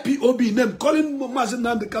calling Ipob name, calling Mazi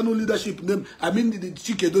the Kanu leadership name, I mean the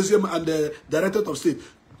Chike Doziem and the Director of State,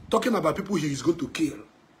 talking about people he is going to kill.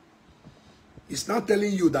 It's now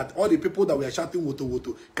telling you that all the people that were shouting woto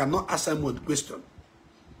woto cannot ask Simon a question.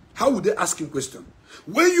 How would they ask him question?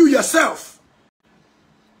 When you yourself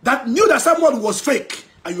that knew that someone was fake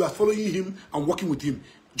and you are following him and working with him,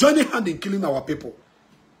 joining hand in killing our people.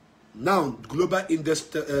 Now, global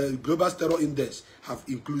terror index have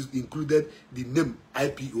included the name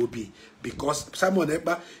Ipob because Simon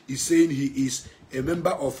Ekpa is saying he is a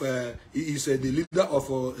member of, he is the leader of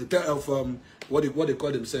what they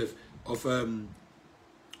call themselves, of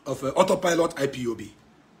autopilot Ipob.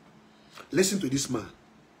 Listen to this man.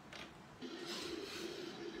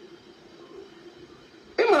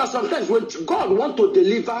 Sometimes when God wants to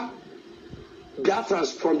deliver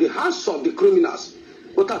Biafrans from the hands of the criminals,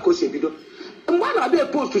 and when are they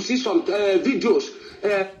supposed to see some videos?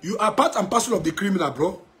 You are part and parcel of the criminal,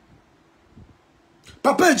 bro.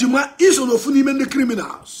 Papa Ejima is on the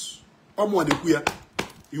criminals.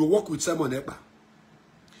 You work with Simon Ekpa.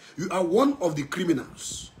 You are one of the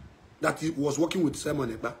criminals that he was working with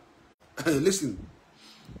Simon Ekpa. Listen.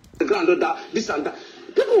 This and that.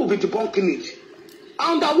 People will be debunking it.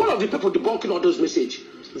 And one of the people debunking all those message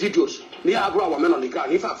videos. They have our men on the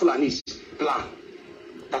ground. If I follow this plan,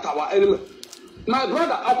 that our enemy. My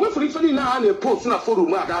brother, I went for it now and a post in a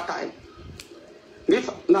forum at that time. If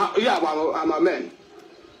now, yeah, I'm a man.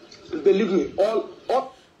 Believe me,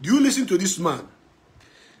 all. Do you listen to this man?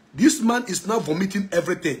 This man is now vomiting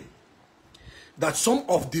everything that some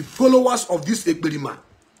of the followers of this Ekberima,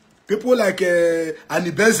 people like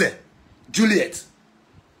Anibeze, Juliet,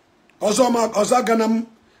 Ozaganam,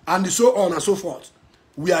 and so on and so forth.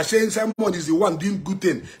 We are saying someone is the one doing good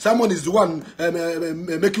thing. Someone is the one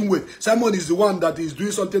making way. Someone is the one that is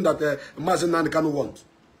doing something that Mazi Kanu wants.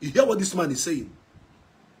 You hear what this man is saying?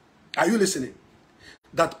 Are you listening?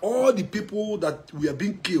 That all the people that were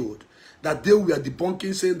being killed, that they were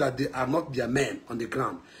debunking, saying that they are not their men on the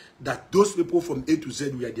ground. That those people from A to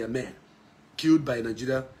Z were their men, killed by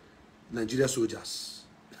Nigeria soldiers.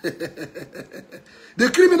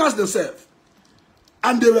 The criminals themselves.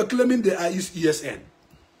 And they were claiming they are ESN.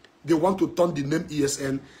 They want to turn the name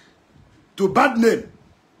ESN to bad name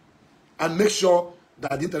and make sure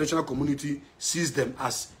that the international community sees them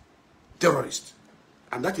as terrorists.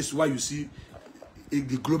 And that is why you see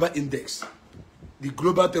the global index, the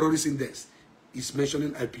global terrorist index, is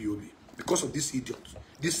mentioning IPOB because of this idiot,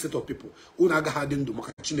 this set of people. Unaga hadindu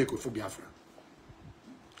maka Chineke for Biafra.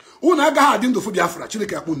 Unaga hadindu for Biafra.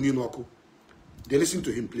 Chineke akun ninoko. They listen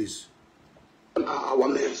to him, please. Our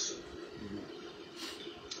mess.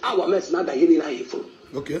 Our mess not that any.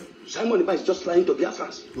 Okay. Simon is just trying to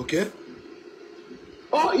Biafrans. Okay.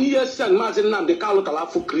 Oh, yes, and Mazi Nnamdi Kanu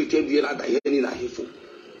Kalafu created the any.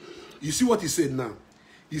 You see what he said now?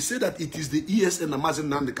 He said that it is the ESN and Mazi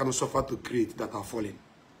Nnamdi Kanu suffer to create that are falling.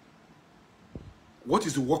 What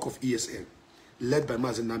is the work of ESN? Led by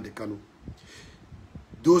Mazi Nnamdi Kanu.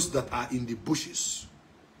 Those that are in the bushes,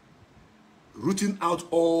 rooting out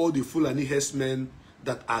all the Fulani herdsmen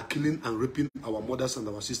that are killing and raping our mothers and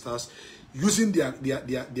our sisters, using their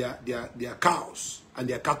cows and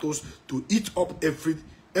their cattle to eat up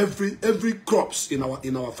every crops in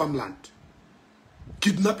our farmland,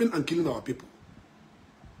 kidnapping and killing our people.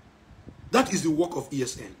 That is the work of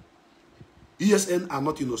ESN. ESN are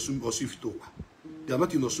not in Osifitowa. They are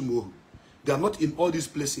not in Osumohu. They are not in all these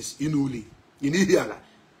places, in Uli, in Ihiala.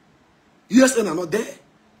 ESN are not there.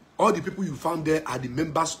 All the people you found there are the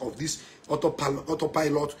members of these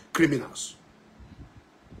autopilot criminals.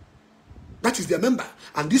 That is their member.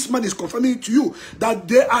 And this man is confirming to you that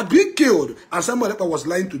they are being killed. And someone was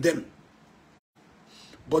lying to them.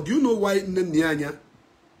 But do you know why I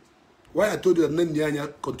told you that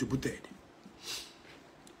Nnamdi contributed?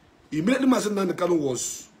 Immediately Mazi Nnamdi Kanu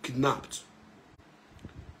was kidnapped,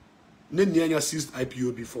 Nnamdi seized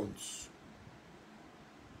IPOB funds.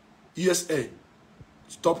 ESN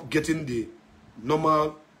stopped getting the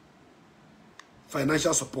normal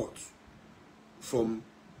financial support from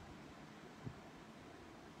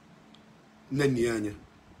Nnamdi.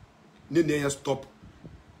 Nnamdi stopped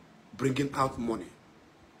bringing out money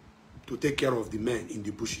to take care of the men in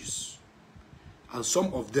the bushes. And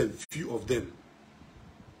some of them, few of them,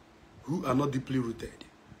 who are not deeply rooted,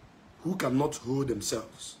 who cannot hold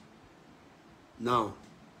themselves, now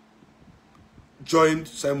joined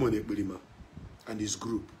Simon Ekberima and his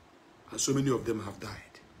group. And so many of them have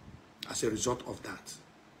died as a result of that.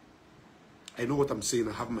 I know what I'm saying.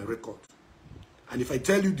 I have my record. And if I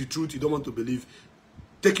tell you the truth, you don't want to believe,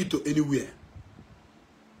 take it to anywhere.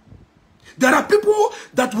 There are people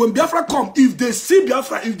that when Biafra come, if they see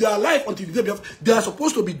Biafra, if they are alive until the day Biafra, they are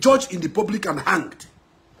supposed to be judged in the public and hanged.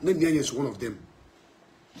 Nnamdi is one of them.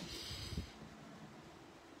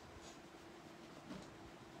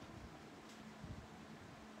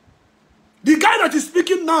 The guy that is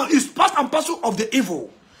speaking now is part and parcel of the evil.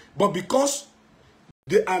 But because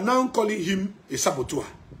they are now calling him a saboteur,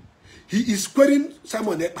 he is querying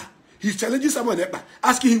Simon Ekpa. He's challenging Simon Ekpa,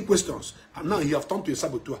 asking him questions. And now he has turned to a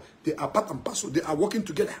saboteur. They are part and parcel. They are working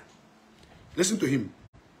together. Listen to him.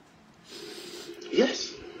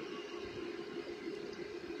 Yes.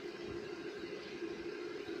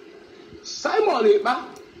 Simon Ekpa,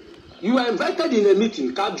 you were invited in a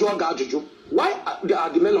meeting. Why are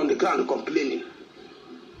the men on the ground complaining?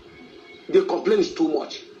 The complaint is too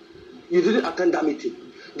much. You didn't attend that meeting.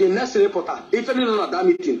 The next reporter, if you didn't attend that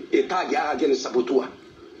meeting, a tag against saboteur.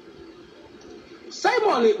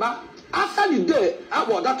 Simon Ekpa, after the day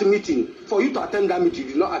about that meeting, for you to attend that meeting, you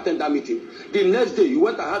did not attend that meeting. The next day, you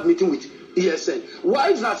went and had a meeting with ESN. Why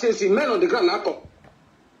is that saying men on the ground now?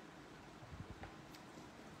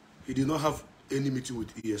 He did not have any meeting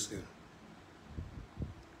with ESN.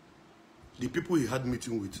 The people he had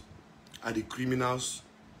meeting with are the criminals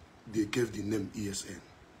they gave the name ESN.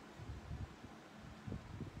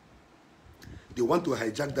 They want to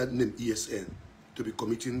hijack that name ESN to be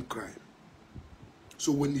committing crime.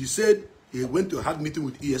 So when he said he went to have meeting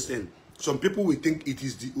with ESN, some people will think it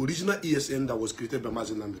is the original ESN that was created by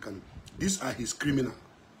Mazi Nnamdi Kanu. These are his criminal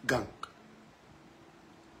gang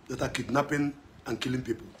that are kidnapping and killing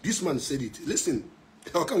people. This man said it. Listen,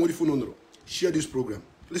 share this program.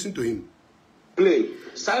 Listen to him.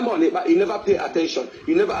 Simon Ekpa, you never pay attention.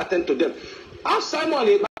 You never attend to them. Ask Simon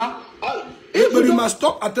Ekpa. But we must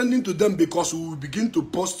stop attending to them because we will begin to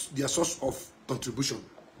post their source of contribution.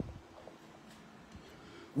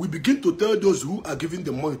 We begin to tell those who are giving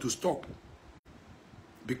the money to stop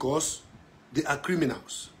because they are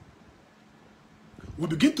criminals. We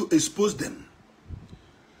begin to expose them.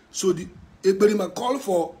 So the Ekberima called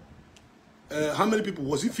for how many people?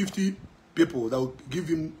 Was it 50 people that would give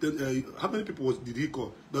him? How many people did he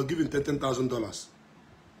call? That would give him $10,000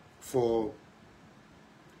 for?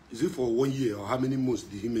 Is it for 1 year or how many months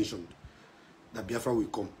did he mention that Biafra will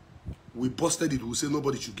come? We busted it. We say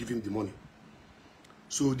nobody should give him the money.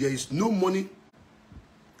 So there is no money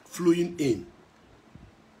flowing in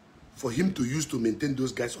for him to use to maintain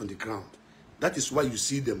those guys on the ground. That is why you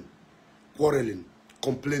see them quarreling,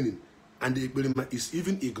 complaining, and the Ekberima is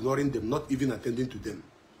even ignoring them, not even attending to them.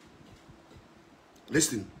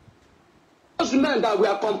 Listen. Those men that we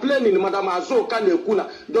are complaining, Madam Azo, Kuna,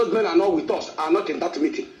 those men are not with us, are not in that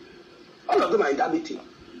meeting. All of them are in that meeting.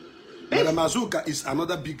 Madam Azuka is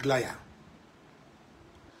another big liar,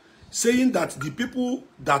 saying that the people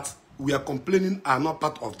that we are complaining are not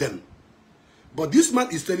part of them. But this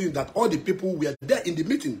man is telling that all the people were there in the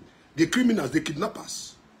meeting, the criminals, the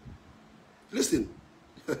kidnappers. Listen.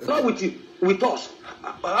 Not with us.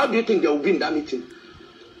 How do you think they will be in that meeting?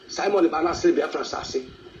 Simon Ibana said Biafrans are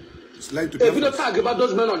saying. If you don't talk about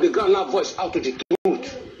those men on the ground, now voice out to the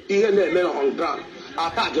truth. Even the men on the ground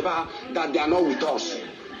are talking about that they are not with us.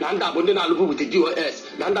 With the DOS.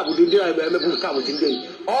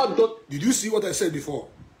 Did you see what I said before?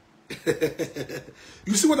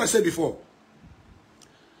 You see what I said before?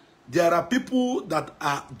 There are people that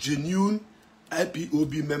are genuine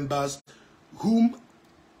IPOB members whom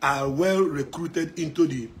are well recruited into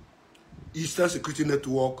the Eastern Security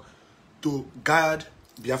Network to guard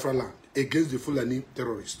Biafra land against the Fulani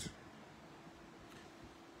terrorists.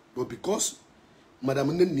 But because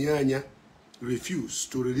Madam Nyanya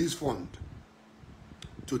refused to release funds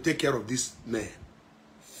to take care of this man,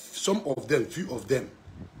 some of them, few of them,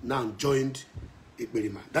 now joined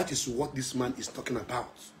Ekberima. That is what this man is talking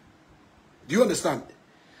about. Do you understand?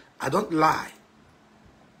 I don't lie.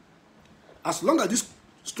 As long as this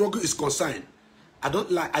struggle is concerned, I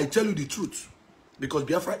don't lie. I tell you the truth. Because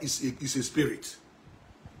Biafra is a spirit.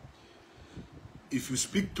 If you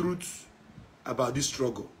speak truth about this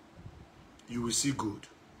struggle, you will see good.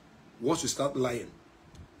 Once you start lying,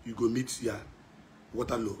 you go meet your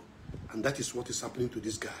Waterloo. And that is what is happening to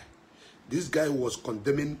this guy. This guy was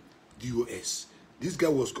condemning DOS. This guy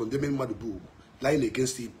was condemning Madubu, lying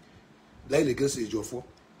against him, lying against Ejofo,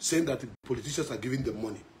 saying that the politicians are giving them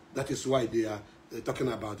money. That is why they are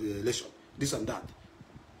talking about the election, this and that.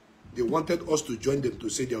 They wanted us to join them to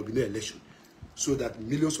say there will be no election, so that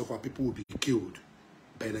millions of our people will be killed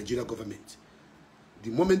by the Nigerian government. The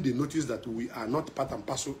moment they notice that we are not part and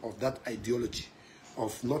parcel of that ideology,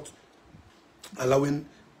 of not allowing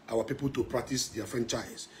our people to practice their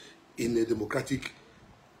franchise in a democratic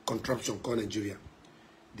contraption called Nigeria,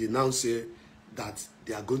 they now say that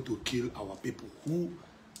they are going to kill our people who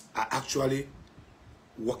are actually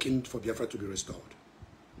working for Biafra to be restored.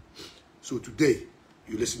 So today,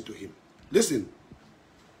 you listen to him. Listen.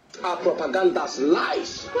 Our propaganda's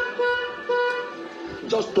lies,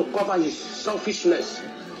 just to cover his selfishness.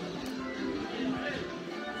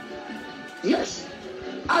 Yes.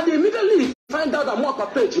 And immediately find out that more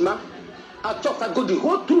Papa Ejima, I talked, I got the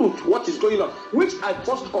whole truth, what is going on, which I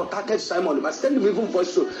first contacted Simon. I sent him even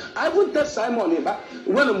voice note. I even tell Simon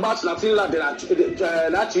when I'm back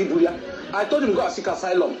I told him go and seek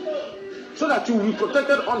asylum so that you will be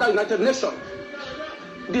protected under United Nations.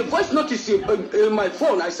 The voice note is in my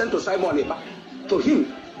phone. I sent to Simon to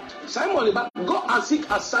him. Simon go and seek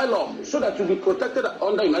asylum so that you will be protected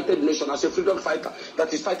under United Nations as a freedom fighter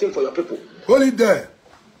that is fighting for your people. Hold it there.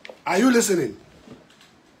 Are you listening?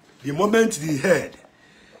 The moment he heard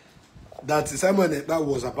that Simon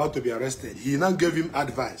was about to be arrested, he now gave him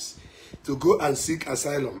advice to go and seek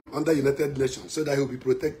asylum under United Nations so that he will be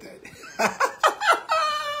protected.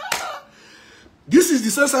 This is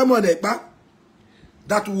the same Simon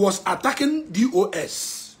that was attacking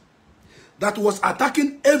DOS, that was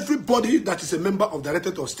attacking everybody that is a member of the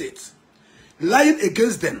Directorate of State, lying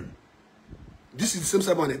against them. This is the same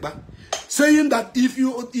Simon saying that if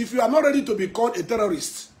you are not ready to be called a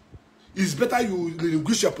terrorist, it's better you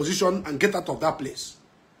relinquish your position and get out of that place.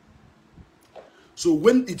 So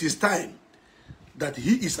when it is time that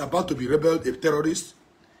he is about to be rebelled, a terrorist,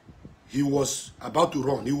 he was about to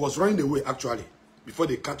run. He was running away, actually, before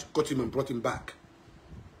they caught him and brought him back.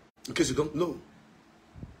 In case you don't know.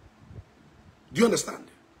 Do you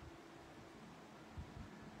understand?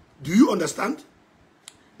 Do you understand?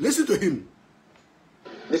 Listen to him.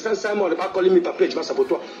 They send Simon about calling me Papa Ejima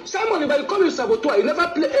Saboteur. Simon, if I call you Saboteur, he never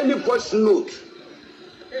play any voice note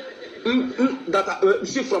that I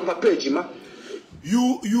see from Papa Ejima.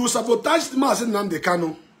 You sabotaged Mazi Nnamdi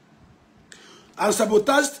Kanu and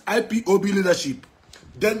sabotaged IPOB leadership,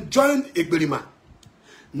 then joined Ekberima.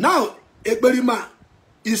 Now, Ekberima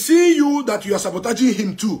is seeing you that you are sabotaging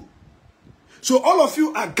him too. So all of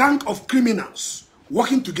you are a gang of criminals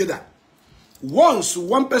working together. Once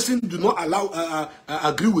one person do not allow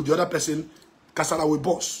agree with the other person, Kasala will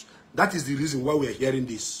boss. That is the reason why we are hearing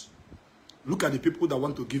this. Look at the people that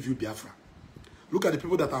want to give you Biafra. Look at the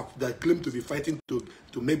people that claim to be fighting to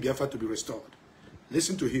make Biafra to be restored.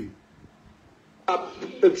 Listen to him.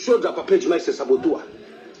 shows that Papa Ejima is a saboteur.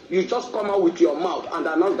 You just come out with your mouth and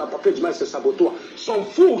announce that Papa Ejima is a saboteur. Some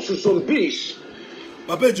fools, some beasts.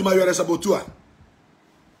 Papa Ejima, you are a saboteur.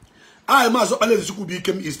 I am as Zukubi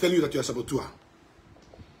is telling you that you are a saboteur.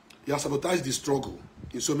 You have sabotaged the struggle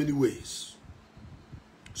in so many ways.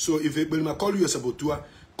 So if Ebelima call you a saboteur,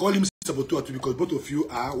 call him saboteur too, because both of you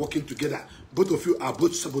are working together. Both of you are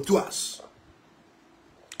both saboteurs.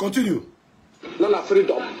 Continue. None of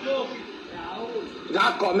freedom.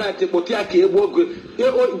 That comment,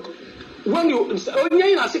 when you say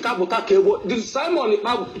did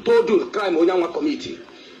Simon told you the crime on your committee?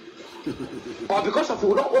 Or because of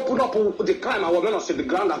you don't open up the crime, our men on the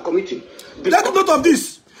ground and committee. Take note of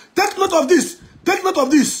this. Take note of this. Take note of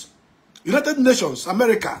this. United Nations,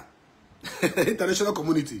 America, international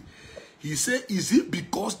community. He said, is it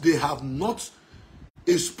because they have not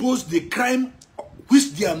exposed the crime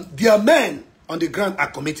which their men on the ground are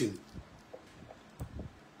committing?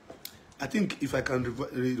 I think if I can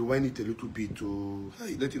rewind it a little bit to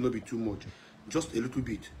let it not be too much, just a little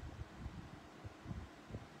bit.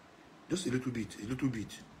 Just a little bit, a little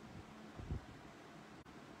bit.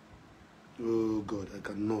 Oh God, I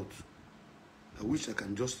cannot. I wish I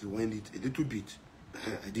can just rewind it a little bit.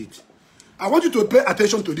 I did. I want you to pay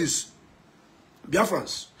attention to this.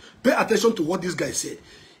 Biafrans, pay attention to what this guy said.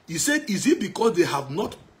 He said, is it because they have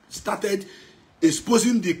not started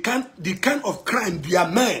exposing the kind of crime their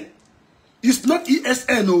men? It's not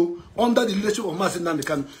ESN under the leadership of Mazi Nnamdi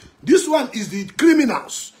Kanu. This one is the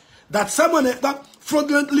criminals that someone that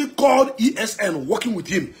fraudulently called ESN working with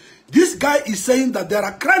him. This guy is saying that there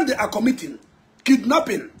are crimes they are committing.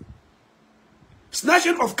 Kidnapping.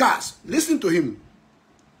 Snatching of cars. Listen to him.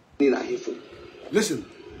 Listen.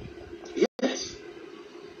 Yes.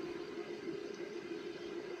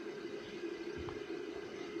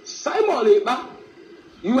 Simon Eba,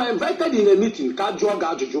 you are invited in a meeting.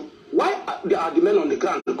 Why are the men on the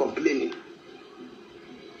ground complaining?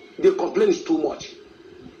 The complaint is too much.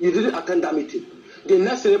 You didn't attend that meeting. The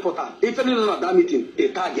next reporter, if any of that meeting, they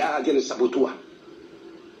tag you against saboteur.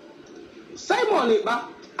 Simon Eba,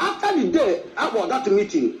 after the day about that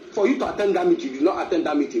meeting, for you to attend that meeting, you did not attend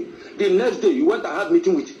that meeting. The next day, you went and had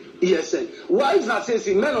meeting with ESN. Why is that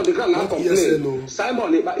saying men on the ground now complain? ESN, no.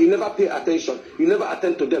 Simon Eba, you never pay attention. You never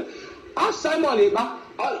attend to them. Ask Simon Eba,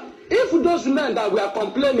 if those men that we are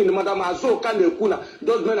complaining, Madam Azo, Kanu, Kuna,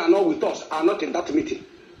 those men are not with us, are not in that meeting.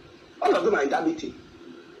 All of them are in that meeting.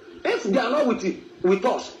 If they are not with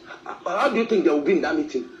us, how do you think they will be in that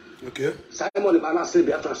meeting? Okay. Simon Eba still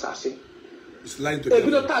Biafrans. It's lying to if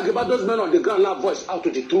you don't talk about those men on the ground, now voice out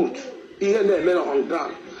to the truth. Even the men on the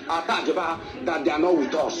ground are talking about that they are not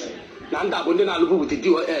with us. Nanda with the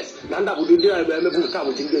DOS. Nanda with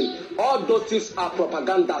the all those things are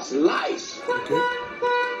propagandas, lies. Okay.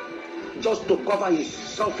 Just to cover his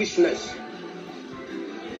selfishness.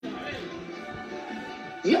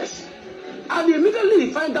 Yes. And immediately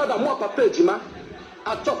he find out that more Papa Ejima,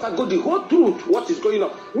 I thought I got the whole truth, what is going on,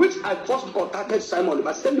 which I first contacted Simon,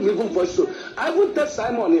 but send him even voice. So I would tell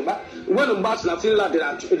Simon, when I'm back in Finland,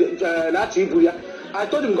 I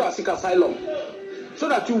told him go and seek asylum, so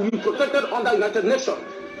that you will be protected under United Nations.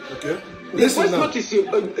 Okay. The voice notice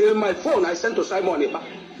in my phone I sent to Simon,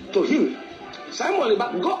 to him. Simon,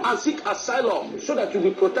 go and seek asylum, so that you will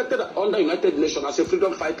be protected under United Nations as a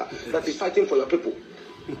freedom fighter that is fighting for your people.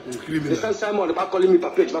 They send Simon about calling me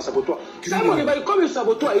Papa Ejima saboteur. Simon, if you call me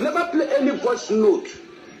saboteur, you never play any voice note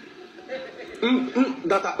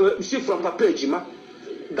that you see from Papa Ejima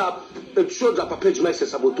that shows that Papa Ejima is a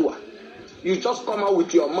saboteur. You just come out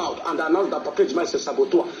with your mouth and announce that Papa Ejima is a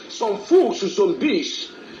saboteur. Some fools, some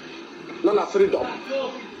beasts, none of freedom.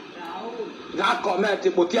 That comment,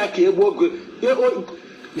 when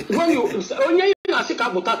you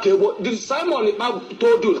did Simon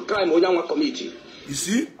told you the crime on your committee? You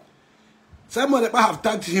see, Simon Ekpa have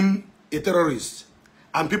tagged him a terrorist,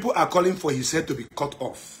 and people are calling for his head to be cut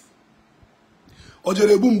off. All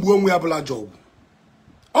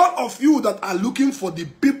of you that are looking for the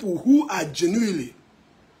people who are genuinely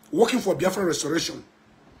working for Biafra restoration,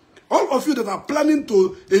 all of you that are planning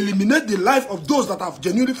to eliminate the life of those that have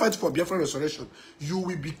genuinely fight for Biafra restoration, you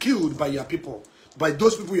will be killed by your people, by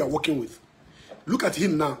those people you are working with. Look at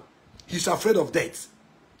him now. He's afraid of death.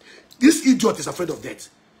 This idiot is afraid of death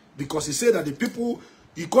because he said that the people,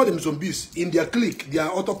 he called them zombies in their clique, their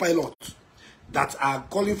autopilot that are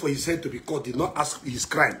calling for his head to be cut did not ask his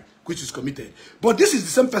crime, which is committed. But this is the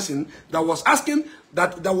same person that was asking,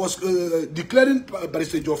 that was declaring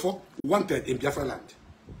Barrister Jofo wanted in Biafra land.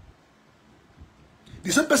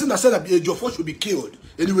 The same person that said that Jofo should be killed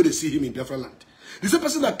anyway they see him in Biafra land. The same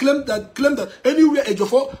person that claimed that anywhere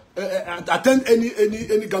Ejiofor attend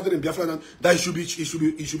any gathering in Biafra, that he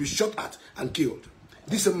should be shot at and killed.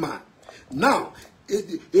 This man. Now,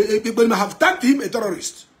 people have tagged him a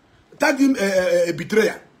terrorist, tagged him a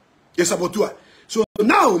betrayer, a saboteur. So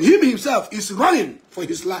now him himself is running for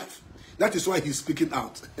his life. That is why he's speaking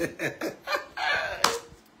out.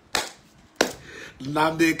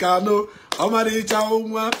 Nnamdi Kanu, Omaricha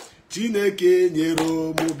Umwa, Chineke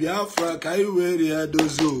nyero mu Biafra ka iwere ya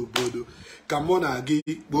dozi obodo. Kamona gi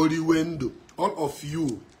bori wendo. All of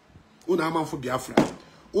you, una ama for Biafra.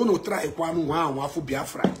 Uno try kwanu wa for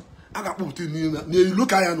Biafra. Aga kputi ni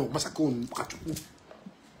look aya no masaka onu kachukwu.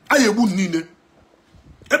 Ayebu nine.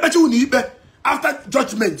 Ebechi unu ibe after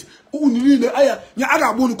judgment. Unu nine aya nya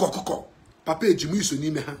aga gbu unu kokoko. Papa ejimu iso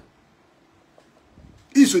n'ime ha.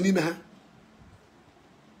 Iso n'ime ha.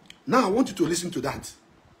 Now I want you to listen to that,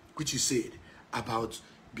 which he said about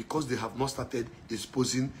because they have not started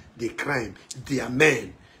exposing the crime, their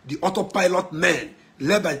men, the autopilot men,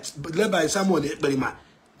 led by someone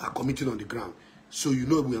are committing on the ground. So you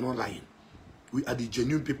know we are not lying. We are the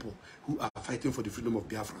genuine people who are fighting for the freedom of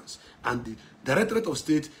Biafrans. And the Directorate of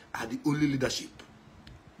State are the only leadership,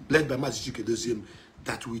 led by Mazi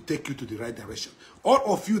that will take you to the right direction.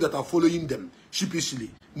 All of you that are following them,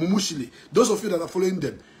 sheepishly, mumushly, those of you that are following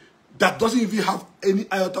them, that doesn't even have any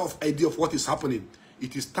iota of idea of what is happening,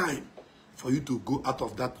 it is time for you to go out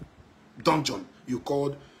of that dungeon you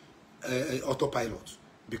called autopilot,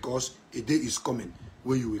 because a day is coming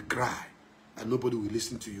where you will cry and nobody will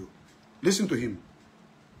listen to you. Listen to him.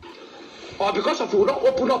 Or because of we don't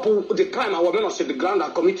open up the crime our men on the ground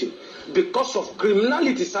are committing, because of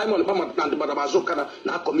criminality Simon and the Madamazoka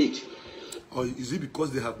now commit. Or is it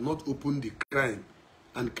because they have not opened the crime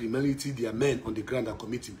and criminality their men on the ground are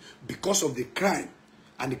committing, because of the crime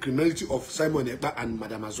and the criminality of Simon Ekpa and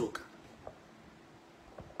Madam Azoka?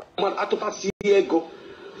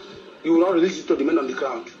 You will not release it to the men on the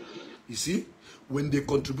ground. You see, when they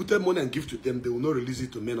contributed money and give to them, they will not release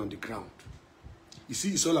it to men on the ground. You see,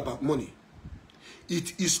 it's all about money.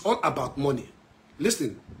 It is all about money.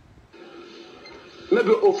 Listen. Maybe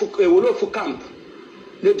we will for camp.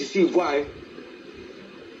 They deceive why.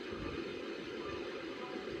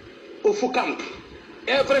 Ofu camp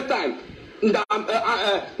every time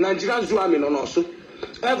Nigerian Zuamin on also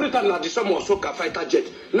every time na the some also can fight a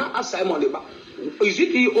jet. Now ask Simon Eba, is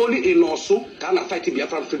it only in also can I fight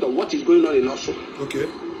Biafran freedom? What is going on in also? Okay.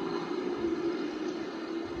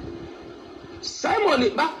 Simon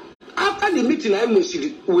Eba, after the meeting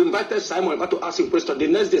we invited Simon Eba to ask him question. The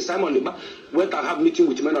next day Simon Eba went and have meeting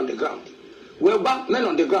with men on the ground. Well, men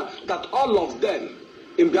on the ground that all of them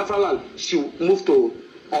in Biafra land should move to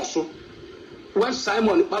also. When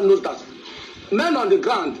Simon knows that men on the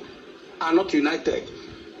ground are not united,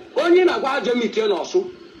 only also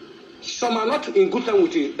some are not in good time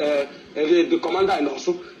with the commander and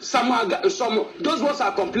also some those ones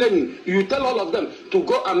are complaining. You tell all of them to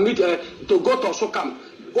go and meet to go to also camp.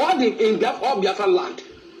 All Biafra land.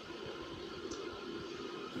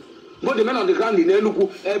 But the men on the ground in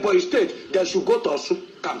Enugu, Boy State, they should go to also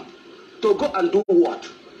camp to go and do what?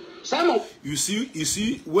 Simon. You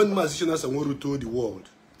see, when Mazi Sanwo-Olu told the world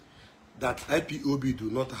that IPOB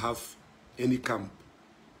do not have any camp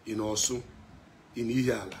in Osu, in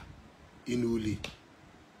Ihiala, in Uli,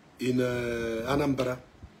 in Anambra,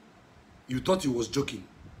 you thought he was joking.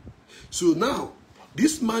 So now,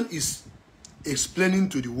 this man is explaining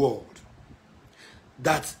to the world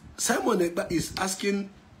that Simon Ekpa is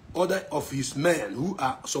asking other of his men, who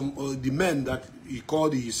are some of the men that he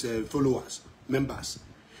called his followers, members,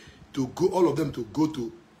 to go, all of them to go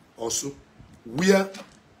to Osu, where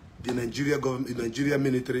the Nigeria government, the Nigeria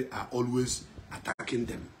military are always attacking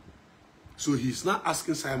them. So he's now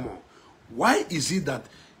asking Simon, why is it that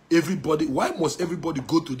why must everybody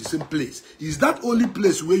go to the same place? Is that only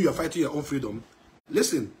place where you are fighting your own freedom?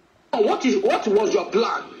 Listen. What was your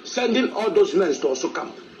plan? Sending all those men to Osu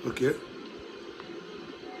camp. Okay.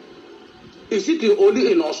 Is it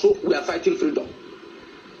only in Osu we are fighting freedom?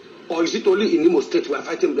 Or is it only in Imo State we are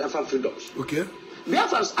fighting Biafran freedoms? Okay.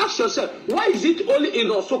 Biafrans, ask yourself, why is it only in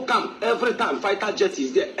Osu camp every time fighter jet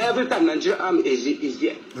is there? Every time Nigerian army is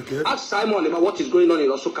there. Okay. Ask Simon about what is going on in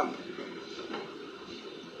Osu camp.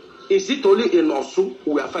 Is it only in Osu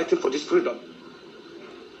we are fighting for this freedom?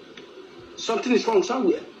 Something is wrong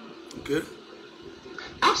somewhere. Okay.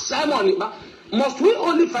 Ask Simon, must we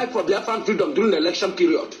only fight for Biafran freedom during the election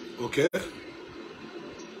period? Okay.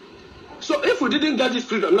 So if we didn't get this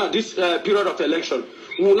freedom now, this period of election,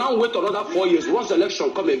 We will now wait another 4 years. Once the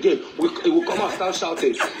election come again, we will come out start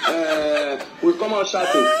shouting. We'll come out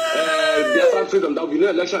shouting. Biafran freedom. There will be no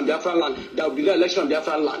election in Biafran land. There will be no election in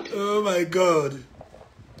Biafran land. Oh my God.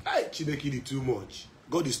 Chineke is too much.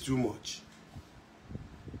 God is too much.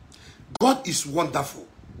 God is wonderful.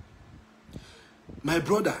 My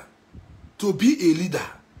brother, to be a leader,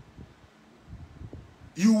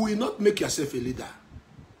 you will not make yourself a leader.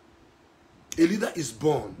 A leader is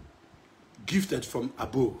born, gifted from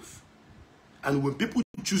above. And when people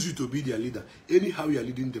choose you to be their leader, anyhow you are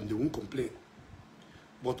leading them, they won't complain.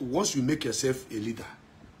 But once you make yourself a leader,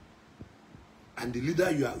 and the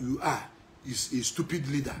leader you are is a stupid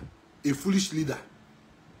leader, a foolish leader,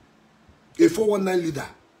 a 419 leader,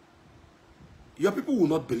 your people will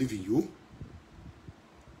not believe in you.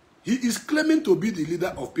 He is claiming to be the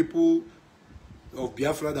leader of people of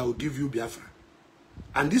Biafra that will give you Biafra.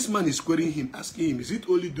 And this man is querying him, asking him, is it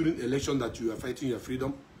only during election that you are fighting your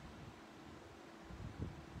freedom?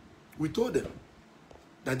 We told them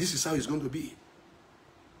that this is how it's going to be.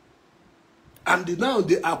 And now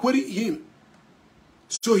they are querying him.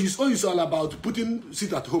 So his own is all about putting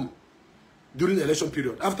sit at home during the election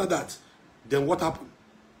period. After that, then what happened?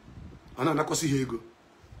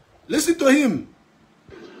 Listen to him.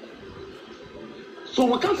 So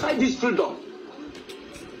we can't fight this freedom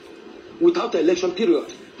without the election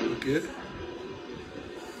period. Okay.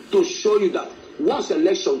 To show you that once the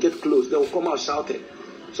election gets close, they will come out shouting,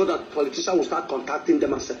 so that politicians will start contacting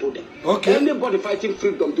them and settle them. Okay. Anybody fighting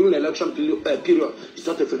freedom during the election period is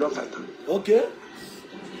not a freedom fighter. Okay.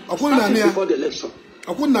 Starting before the election.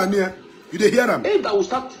 You did hear him? If that will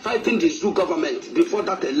start fighting the Zoo government before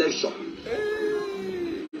that election,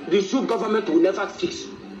 the Zoo government will never fix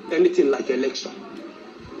anything like election.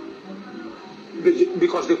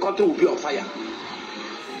 Because the country will be on fire.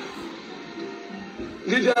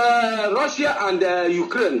 Did Russia and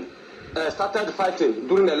Ukraine started fighting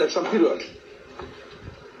during the election period?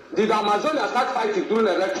 Did Amazonia start fighting during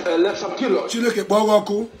the election period?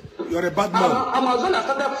 You're a bad man. Amazonia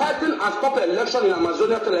started fighting and stopped the election in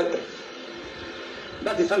Amazonia territory.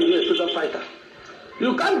 That is how you are a freedom fighter.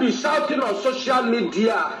 You can't be shouting on social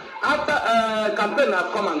media after campaign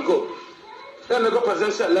has come and go. Then we go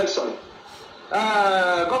presidential election.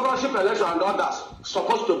 Governorship election and others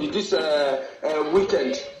supposed to be this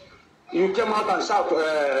weekend. You came out and shout,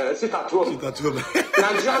 sit at home. Sit at home.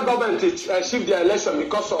 Nigerian government shift their election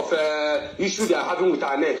because of issue they are having with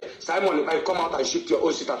our neck. Simon, if I come out and shift your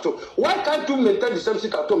own sit at home. Why can't you maintain the same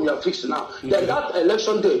sit at home you are fixed now? Okay. Then that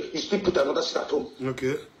election day, you still put another sit at home.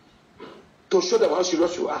 Okay. To show them how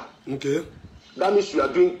serious you are. Okay. That means you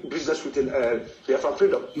are doing business with Biafra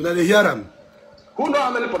freedom. You know they hear them. Who know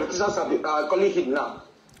how many politicians are calling him now?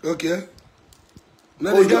 Okay.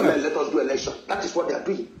 Now they hear them. Let us do election. That is what they are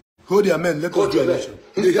doing. Hold your men, let us do election.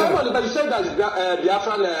 It's someone that you said that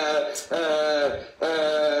Biafran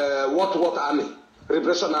what army,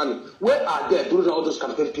 repression army. Where are they during all those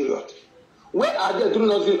campaign period? Where are they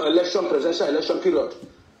during all the election, presidential election period?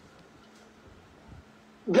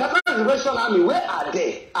 Biafran repression army, where are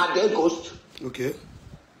they? Are they ghosts? Okay.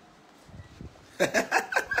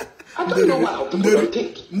 I don't know why people don't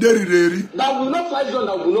think. That will not fly zone,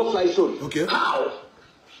 that will not fly zone. Okay. How?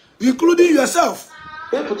 Including yourself.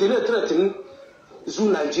 They put in a threat in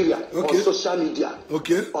Zoo Nigeria on social media,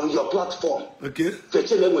 on your platform. Okay.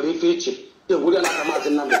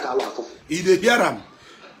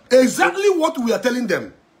 Exactly what we are telling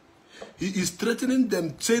them. He is threatening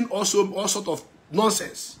them, saying also all sort of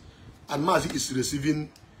nonsense. And Mazi is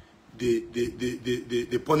receiving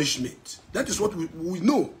the punishment. That is what we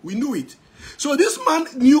know. We knew it. So this man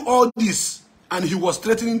knew all this, and he was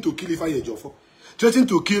threatening to kill Ifeanyi Ejiofor, threatening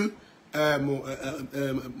to kill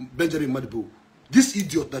Benjamin Madibu. This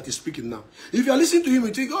idiot that is speaking now. If you are listening to him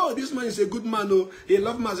and think, oh, this man is a good man, oh, he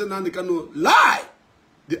loves Mazi and Kanu. Lie!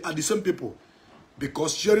 They are the same people.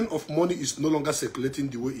 Because sharing of money is no longer circulating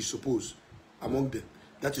the way it's supposed among them.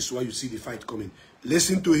 That is why you see the fight coming.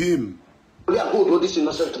 Listen to him. We are good with this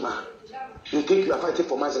innocent man. You think you are fighting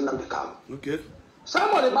for Mazi and Kanu? Okay.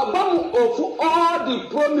 Somebody, Babamu, Ofu, all the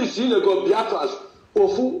promise in the Biafrans,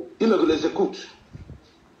 Ofu, he will execute.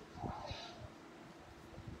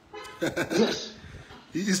 Yes.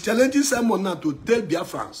 He is challenging someone now to tell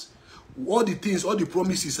Biafrans all the things, all the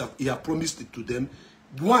promises he has promised to them.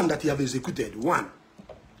 One that he have executed. One.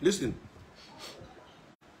 Listen.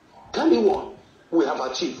 Tell me what we have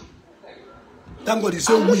achieved. Thank God. He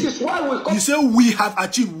said we. He said we have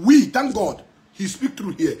achieved. We. Thank God. He speak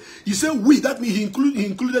through here. He said we. That means he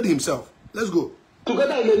included himself. Let's go.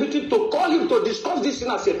 Together in a meeting to call him to discuss this thing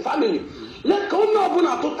as a family.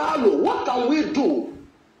 What can we do?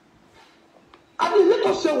 I At least let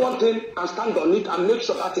us say one thing and stand on it and make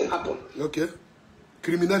sure that thing happen. Okay.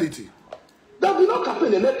 Criminality. There will be no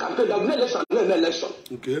campaign, they make campaign. There will be no election, they make election.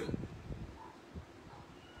 Okay.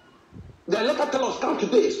 They later tell us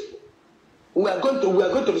count days. We are going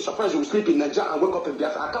to be surprised. We sleep in Nigeria and wake up in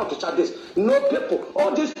Biafra. I count to chart this. No people,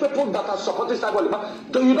 all these people that are supporting Simon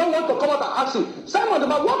Ekpa, you don't want to come out and ask him, Simon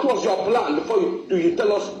Ekpa, what was your plan before you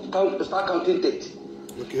tell us start counting date?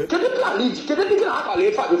 Okay. Can you plan it? Can you begin to have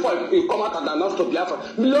a before you come out and announce to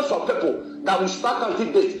Biafra? Millions of people that will start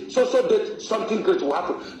counting date. So date, something great will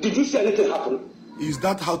happen. Did you see anything happen? Is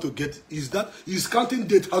that how to get? Is counting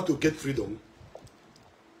date how to get freedom?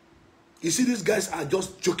 You see, these guys are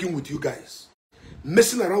just joking with you guys,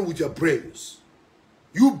 messing around with your brains.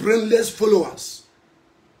 You brainless followers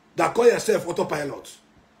that call yourself autopilot.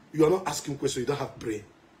 You are not asking questions. You don't have brain.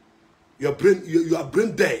 Your brain, you are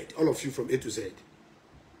brain dead. All of you from A to Z.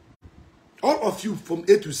 All of you from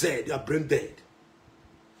A to Z, you are brain dead.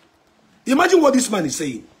 Imagine what this man is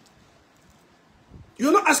saying. You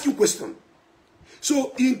are not asking questions.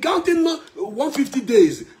 So, in counting 150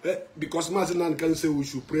 days, because Mazi can say we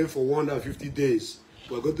should pray for 150 days,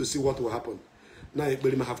 we're going to see what will happen. Now,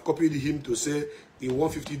 Ekberima have copied him to say in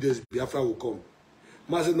 150 days, Biafra will come.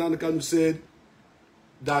 Mazi can said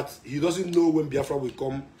that he doesn't know when Biafra will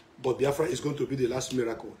come, but Biafra is going to be the last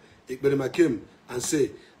miracle. Ekberima came and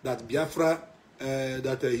said that Biafra,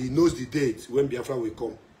 he knows the date when Biafra will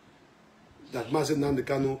come. That Mazi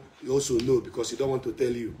Kanu also know because he don't want to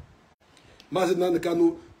tell you. Mazi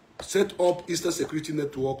Kanu set up Eastern Security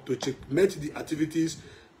Network to checkmate the activities,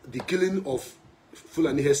 the killing of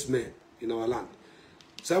Fulani herdsmen in our land.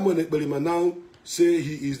 Simon Ekberima now say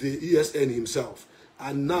he is the ESN himself,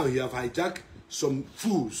 and now he have hijacked some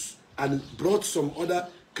fools and brought some other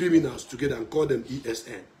criminals together and called them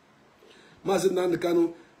ESN. Mazi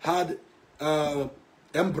Kanu had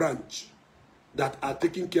M branch that are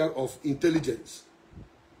taking care of intelligence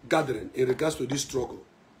gathering in regards to this struggle.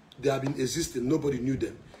 They have been existing, nobody knew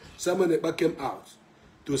them. Simon Ekpa came out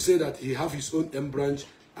to say that he have his own M branch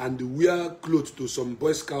and wear clothes to some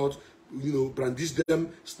Boy Scouts, brandish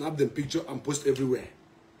them, snap them picture and post everywhere.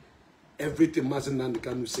 Everything Mazi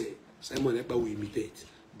Kanu say, Simon Ekpa will imitate.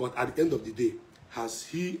 But at the end of the day, has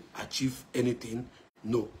he achieved anything?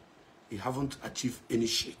 No. He haven't achieved any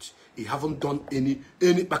shit. He haven't done any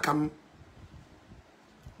bakam.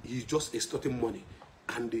 He's just extorting money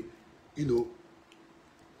and,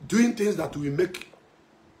 doing things that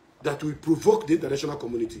will provoke the international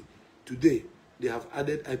community. Today, they have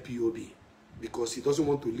added IPOB because he doesn't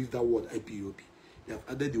want to leave that word IPOB. They have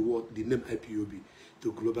added the name IPOB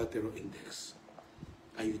to Global Terror Index.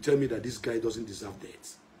 And you tell me that this guy doesn't deserve that.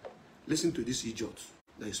 Listen to this idiot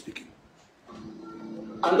that is speaking.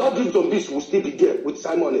 And all these zombies will still be there with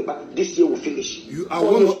Simon Ekpa. This year will finish. You are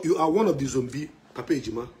one of the zombie, Papa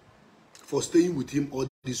Ejima, for staying with him all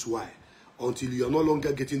this while, until you are no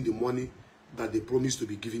longer getting the money that they promised to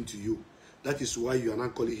be given to you. That is why you are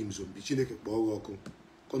not calling him zombie.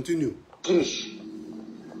 Continue. Finish.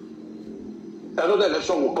 Another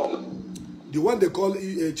election will come. The one they call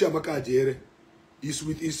Chiamaka Ajere is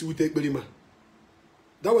with Ekberima.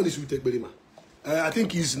 That one is with Ekberima. I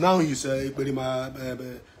think he's Ekberima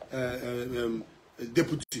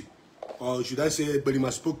deputy, or should I say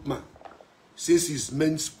Ekberima spokesman, since his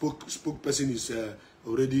main spokesperson is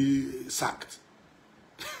already sacked.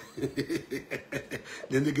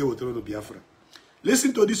 Then they get what to Biafra.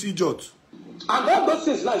 Listen to this idiot. And all those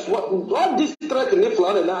things like all this threat in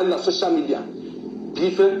the social media.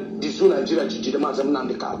 Different this Nigeria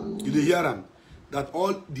you hear them that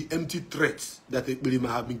all the empty threats that Ekberima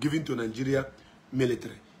have been given to Nigeria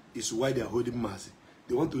military is why they are holding Mazi.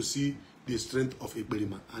 They want to see the strength of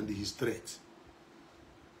Ekberima and his threat.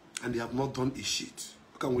 And they have not done a shit.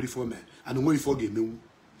 Can worry for me. And worry for game.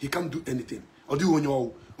 He can't do anything. Or do you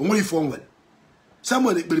know only for well.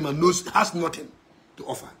 Someone Ekberima has nothing to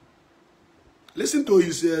offer. Listen to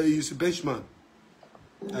his benchman.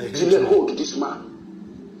 I hate you. Hold this man.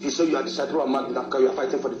 He said you are the disciple of man that you are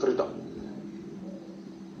fighting for the freedom.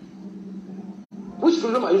 Which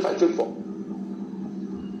freedom are you fighting for?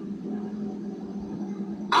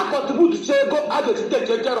 I contribute to say go out to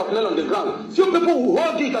take care of men on the ground. Few people who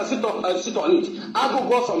hold it and sit on it. I go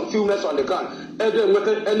got some few men on the ground and then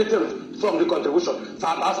make anything from the contribution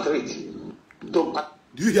from our street. Do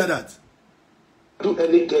you hear that? Do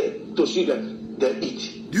anything to see them they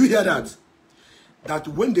eat. Do you hear that? That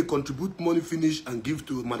when they contribute money finish and give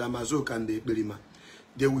to Madam Azok and the Ekberima,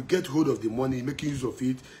 they will get hold of the money, making use of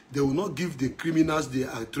it. They will not give the criminals they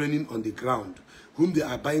are training on the ground, whom they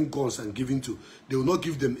are buying guns and giving to. They will not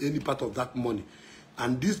give them any part of that money.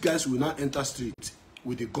 And these guys will now enter street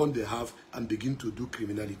with the gun they have and begin to do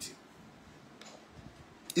criminality.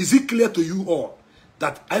 Is it clear to you all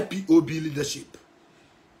that IPOB leadership,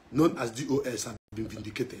 known as DOS, have been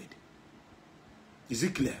vindicated? Is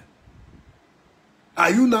it clear? Are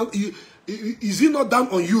you now, is it not down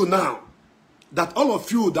on you now that all of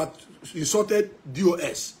you that insulted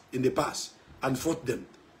DOS in the past and fought them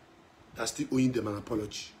are still owing them an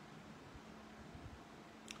apology?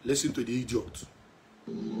 Listen to the idiot.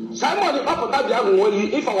 Simon,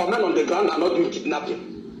 if our men on the ground are not doing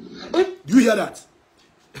kidnapping. Do you hear that?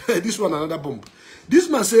 This one, another bomb. This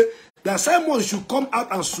man said that Simon should come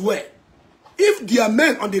out and swear if their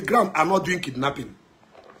men on the ground are not doing kidnapping.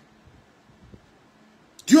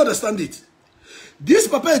 Do you understand it? This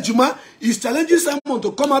Papa Ejima is challenging Simon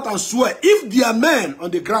to come out and swear if their men on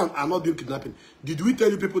the ground are not doing kidnapping. Did we tell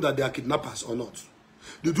you people that they are kidnappers or not?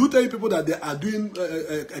 Did we tell you people that they are doing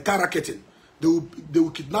car racketing? They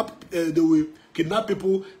will kidnap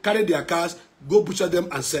people, carry their cars, go butcher them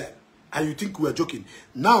and sell. And you think we are joking?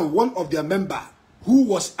 Now one of their members, who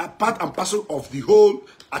was a part and parcel of the whole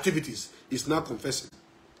activities, is now confessing.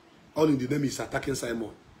 All in the name is attacking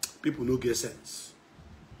Simon. People no get sense.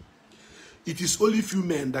 It is only few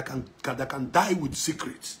men that can die with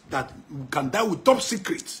secrets, that can die with top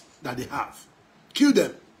secrets that they have. Kill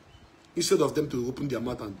them instead of them to open their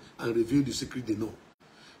mouth and reveal the secret they know.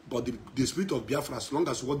 But the spirit of Biafra, as long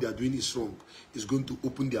as what they are doing is wrong, is going to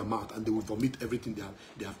open their mouth and they will vomit everything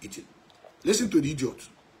they have eaten. Listen to the idiot.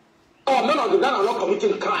 Our men on the ground are not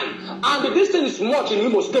committing crime. And this thing is much in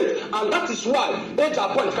Imo State. And that is why age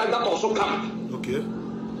appoint that also come. Okay.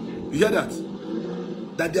 You hear that?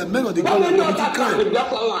 That their men on the ground are committing crime. The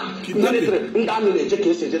Biafra land. Kidnapping.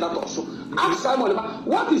 Ask Simon,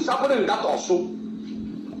 what is happening in that also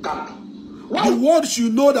camp? The world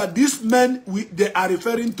should know that these men they are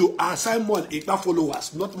referring to are Simon Ekpa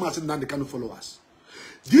followers, not Mazi Nnamdi Kanu followers.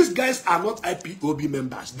 These guys are not IPOB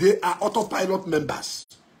members. They are autopilot members.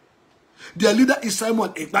 Their leader is Simon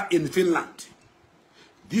Ekpa in Finland.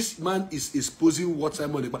 This man is exposing what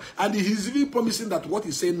Simon Ekpa, and he's even promising that what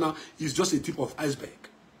he's saying now is just a tip of iceberg.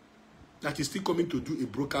 That he's still coming to do a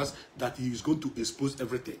broadcast that he is going to expose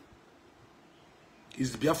everything.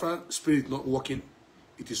 Is the Biafra spirit not working?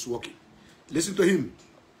 It is working. Listen to him.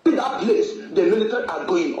 In that place, the military are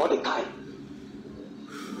going all the time.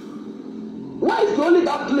 Why is only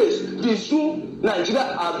that place the zoo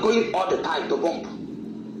Nigeria are going all the time to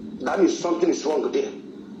bomb? That means something is wrong there.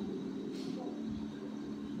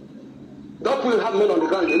 Don't we have men on the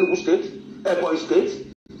ground in Enugu State, Ebonyi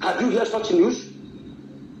State? Have you heard such news?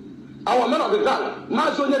 Our men on the ground,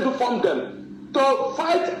 Mazi do form them to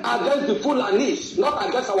fight against the Fulanis, not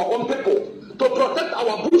against our own people, to protect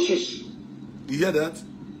our bushes. You hear that?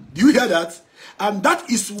 Do you hear that? And that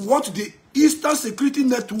is what the Eastern Security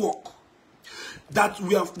Network that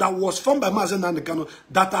was formed by Mazi Nnamdi Kanu,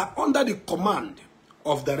 that are under the command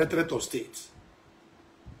of the Directorate of State,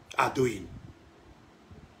 are doing.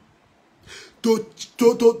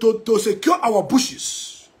 To secure our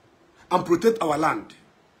bushes and protect our land.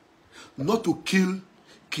 Not to kill,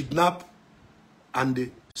 kidnap,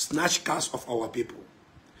 and snatch cars of our people.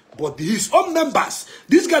 But his own members,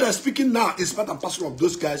 this guy that's speaking now is part and parcel of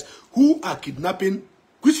those guys who are kidnapping,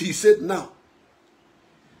 which he said now,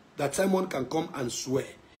 that Simon can come and swear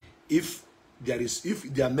if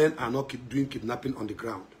their men are not doing kidnapping on the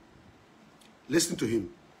ground. Listen to him.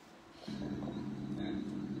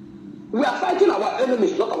 We are fighting our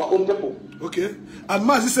enemies, not our own people. Okay. And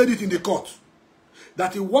Mazi said it in the court,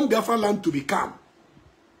 that he wants Biafra land to be calm.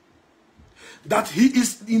 That he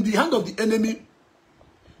is in the hand of the enemy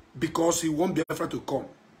because he wants Biafra to come.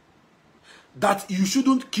 That you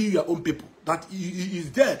shouldn't kill your own people. That he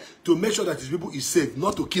is there to make sure that his people is safe,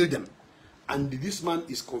 not to kill them. And this man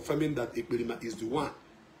is confirming that Ekperima is the one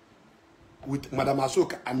with Madam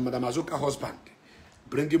Azoka and Madam Azoka's husband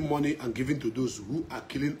bringing money and giving to those who are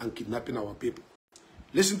killing and kidnapping our people.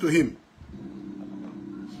 Listen to him.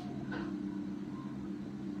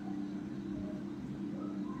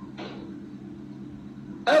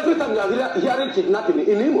 Every time you are hearing kidnapping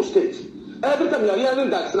in Imo State, every time you are hearing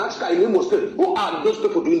that snatch car in Imo State, who are those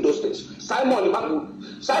people doing those things? Simon Ibabu,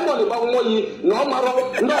 no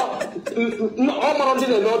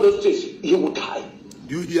all those things, you will die.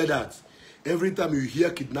 Do you hear that? Every time you hear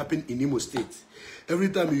kidnapping in Imo State, every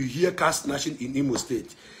time you hear car snatching in Imo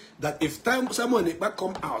State, that if Simon Ekpa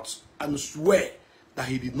come out and swear that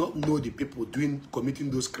he did not know the people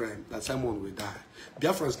committing those crimes, that Simon will die.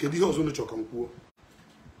 Biafrans,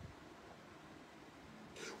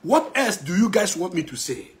 what else do you guys want me to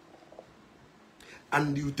say?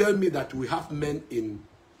 And you tell me that we have men in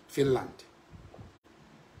Finland.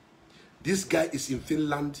 This guy is in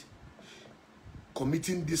Finland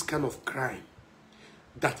committing this kind of crime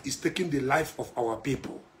that is taking the life of our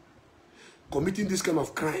people. Committing this kind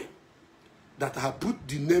of crime that have put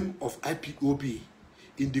the name of IPOB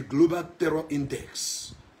in the Global Terror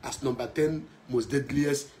Index as number 10 most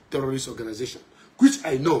deadliest terrorist organization, which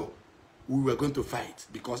I know we were going to fight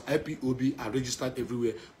because IPOB are registered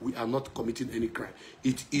everywhere. We are not committing any crime.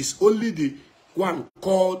 It is only the one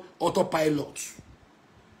called autopilots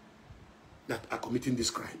that are committing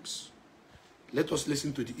these crimes. Let us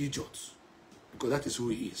listen to the idiots, because that is who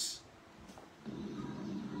he is.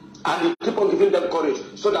 And you keep on giving them courage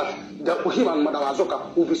so that him and Madam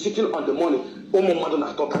Azoka will be sitting on the money. The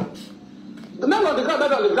men on the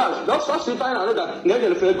ground, don't start sitting and know that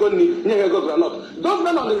those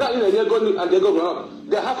men on the ground and they go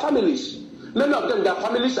ground, they have families. Many of them, their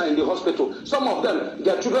families are in the hospital. Some of them,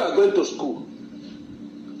 their children are going to school.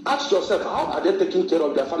 Ask yourself, how are they taking care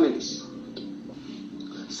of their families?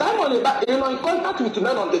 Simon, in contact with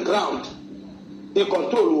men on the ground, he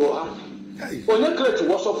control when you create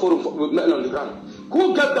WhatsApp forum for men on the ground,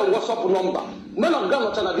 who get the WhatsApp number? Men on the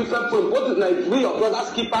ground are a different forum. What is your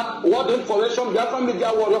brother's keeper, what information, Biafra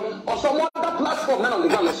media warrior, or some other platform? Men on the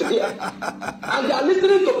ground are here, and they are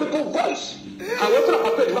listening to people's voice. And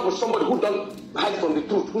what happened with somebody who don't hide from the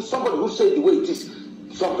truth, who somebody who say the way it is.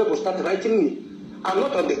 Some people start writing me. I'm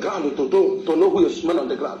not on the ground to know who is men on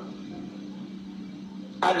the ground.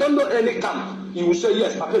 I don't know any camp. You will say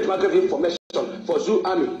yes, Papa Ejima gave information for Zoo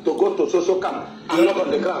Army to go to social camp. I'm not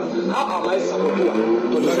on the ground. How am I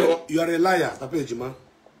supposed You are a liar, Papa Ejima.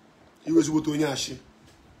 He was with Onyashi.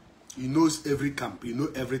 He knows every camp. He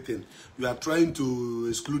knows everything. You are trying to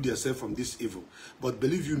exclude yourself from this evil. But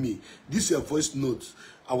believe you me, this is your voice note.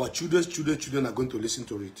 Our children are going to listen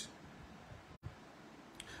to it.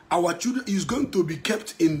 Our children is going to be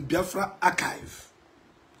kept in Biafra archive.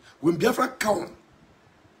 When Biafra come,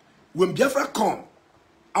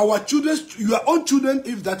 our children, your own children,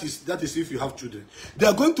 if that is if you have children, they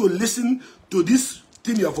are going to listen to this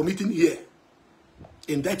thing you are vomiting here,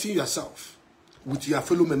 indicting yourself with your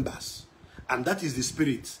fellow members. And that is the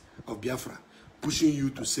spirit of Biafra, pushing you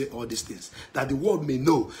to say all these things, that the world may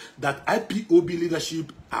know that IPOB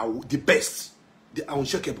leadership are the best, they are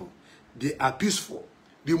unshakable, they are peaceful,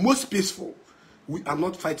 the most peaceful. We are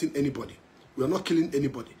not fighting anybody, we are not killing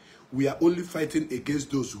anybody. We are only fighting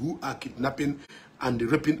against those who are kidnapping and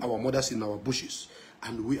raping our mothers in our bushes.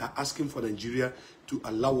 And we are asking for Nigeria to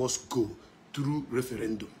allow us go through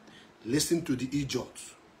referendum. Listen to the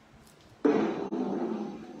idiots.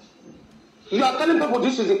 You are telling people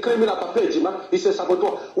this is a criminal, Papa Ejima. He's a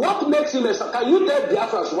saboteur. What makes him a saboteur? Can you tell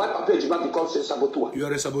Biafrans why Papa Ejima becomes a saboteur? You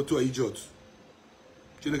are a saboteur, idiot.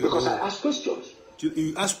 Because I ask questions.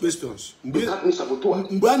 You ask questions. You can't be saboteur.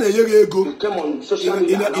 You came on social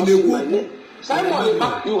media announcing my name. Simon,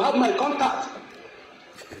 you have my contact.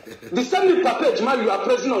 The same with Papa Ejima you are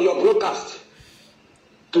present on your broadcast.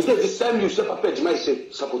 Today, the same you say Papa Ejima is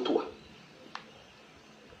a saboteur.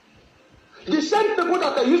 The same people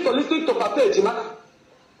that I used to listen to Papa Ejima,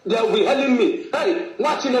 they will be telling me, hey,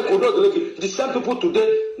 watching a Kodo, the same people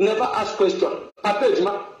today never ask question. Papa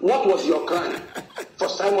Ejima, what was your crime for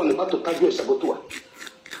Simon about to tag you a saboteur?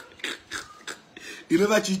 You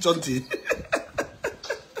never cheat on it.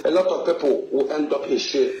 A lot of people will end up in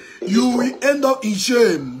shame. You will end up in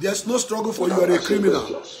shame. There's no struggle for you. You are a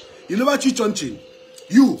criminal. You never cheat on chin.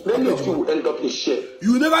 Many of you will end up in shame.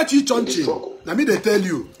 You never cheat on chin. Now me they tell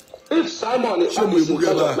you. If Simon is in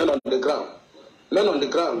charge of men on the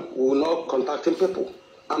ground will not contacting people.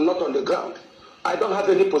 I'm not on the ground. I don't have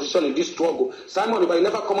any position in this struggle. Simon, if I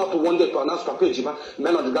never come out to one day to announce Papa Ejima,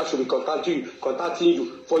 men on the ground should be contacting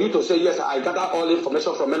you. For you to say, yes, I gather all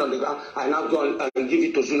information from men on the ground, I now go and give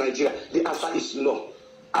it to Zoo Nigeria. The answer is no.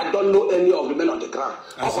 I don't know any of the men on the ground.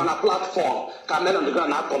 Up on a platform, can men on the ground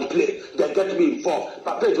now complain? They get me informed.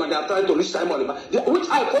 Papa Ejima, they are trying to reach Simon, which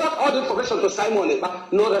I forward all the information to Simon,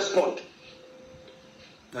 no response.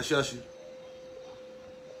 That's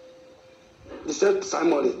the same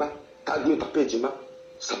Simon, tag me Papa Ejima,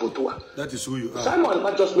 saboteur. That is who you are.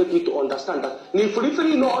 Simon just make me to understand that. If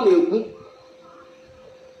no on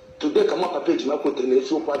today, come up Papa Ejima put in a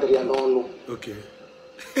super no. Okay.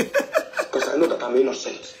 Because I know that I'm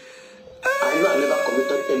innocent. I know I never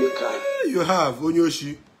committed any crime. You have,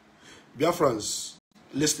 Onyoshi. Biafrans,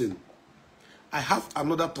 listen. I have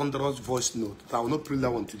another thunderous voice note. I will not play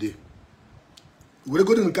that one today. We're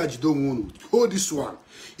going to catch don't want to hold this one.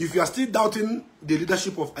 If you are still doubting the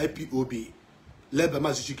leadership of IPOB, led by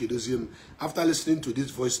Mazi, after listening to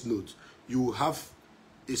this voice note, you will have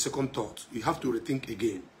a second thought. You have to rethink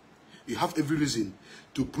again. You have every reason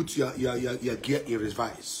to put your gear in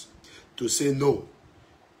reverse, to say no.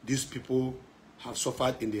 These people have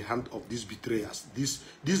suffered in the hand of these betrayers,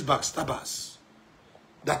 these backstabbers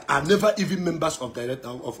that are never even members of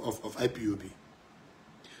IPOB.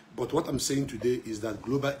 But what I'm saying today is that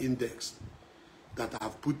Global Index that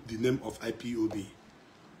have put the name of IPOB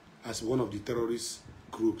as one of the terrorist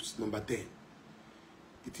groups, number 10.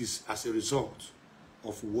 It is as a result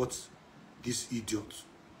of what these idiots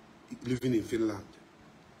living in Finland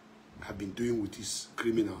have been doing with these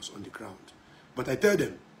criminals on the ground. But I tell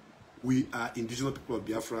them, we are indigenous people of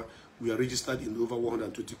Biafra. We are registered in over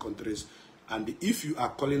 120 countries. And if you are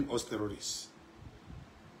calling us terrorists,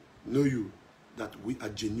 know you that we are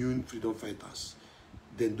genuine freedom fighters.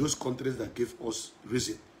 Then those countries that gave us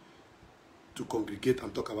reason to congregate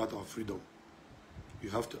and talk about our freedom, you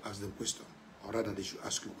have to ask them questions. Or rather, they should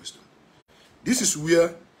ask you questions. This is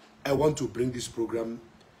where I want to bring this program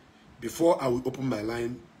before I will open my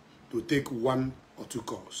line to take 1 or 2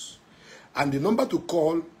 calls. And the number to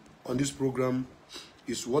call on this program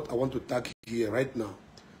is what I want to tag here right now.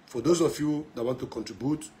 For those of you that want to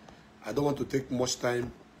contribute, I don't want to take much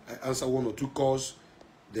time. I answer 1 or 2 calls,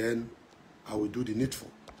 then I will do the needful.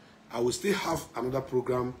 I will still have another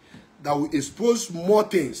program that will expose more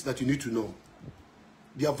things that you need to know.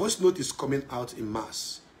 Their voice note is coming out in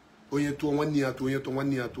mass. Simon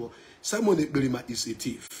Ekberima is a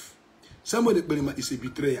thief. Simon Ekberima is a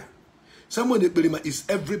betrayer. Simon Ekberima is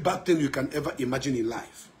every bad thing you can ever imagine in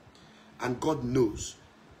life. And God knows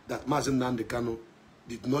that Mazi Nnamdi Kanu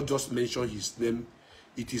did not just mention his name.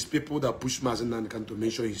 It is people that push Mazi Nnamdi Kanu to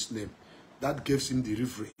mention his name. That gives him the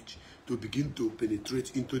leverage to begin to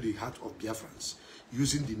penetrate into the heart of Biafrans,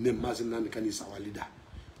 using the name Mazi Nnamdi Kanu is our leader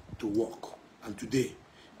to work. And today,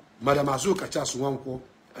 Madam Azuka Chaswanko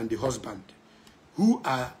and the husband, who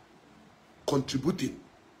are contributing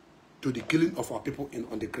to the killing of our people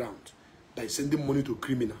on the ground by sending money to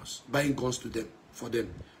criminals, buying guns to them, for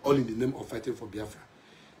them, all in the name of fighting for Biafra.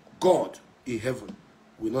 God in heaven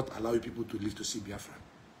will not allow people to live to see Biafra.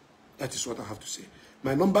 That is what I have to say.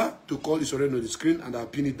 My number to call is already on the screen, and I'll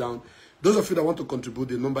pin it down. Those of you that want to contribute,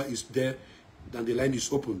 the number is there, and the line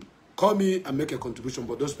is open. Call me and make a contribution,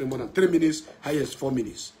 but don't spend more than 3 minutes, highest 4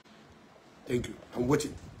 minutes. Thank you. I'm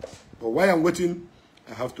waiting. But while I'm waiting,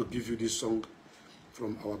 I have to give you this song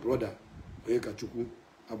from our brother, Onyeka Chukwu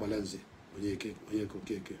Abalanze. Onyeka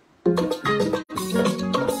Okeke.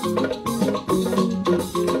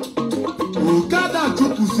 Ukada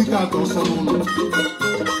Chukwu sika tosono.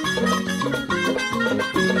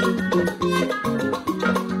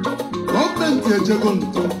 Government ejego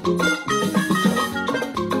nto.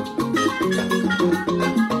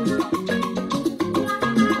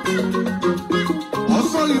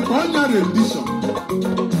 Also Iponya rendition.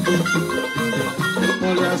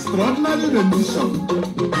 For extraordinary rendition.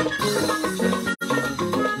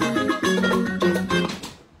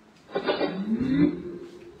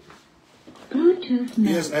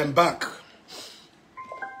 Yes, I'm back.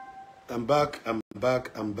 I'm back. I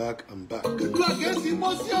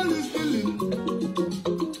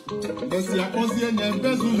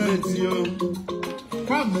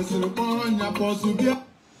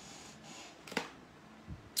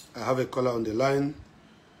have a caller on the line.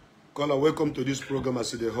 Caller, welcome to this program. I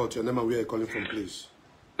see the hot. Your name and where are you calling from, please?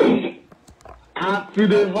 After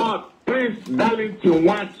the hot, Prince Darlington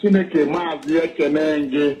watching a Mazi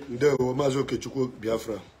Chukwu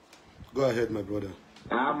Biafra. Go ahead, my brother.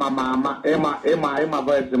 Mama, Emma,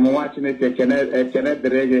 voice, watching it,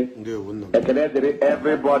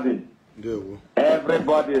 everybody.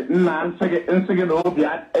 Everybody.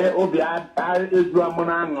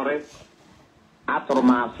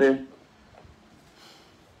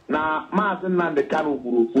 Na Mazi Nnamdi Kanu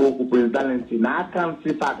kwuru Prince Darlington na aka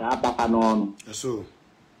nsita ga-abata n'ọnụ. So.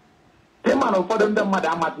 Ịma na ụfọdụ ndị mmadụ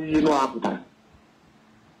amaghị ihe ha pụtara.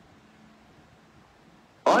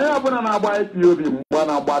 Onye ọbụla na-agba IPOB mgba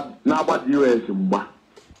na-agba US mgba.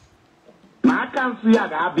 Na aka nsị ya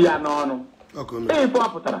ga-abịa n'ọnụ. Ee, ife ọ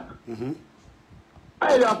pụtara.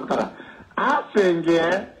 Ee, ọ pụtara. A sị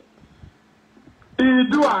nge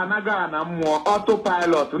idu anaga na mmụọ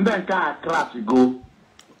autopilot ndị nke a crash go.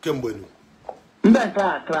 Kembenu. Ndị nke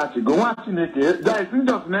a crash go nwa Chineke guys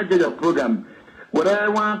just na-ege your program were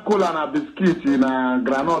nwa kola na biscuit na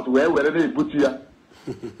granite were na-ebutu ya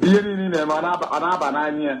ihe niile na-eme ọ na-aba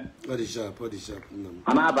n'anya ya ọ dị sharp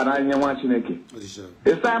ọ na-aba n'anya nwa Chineke ọ dị sharp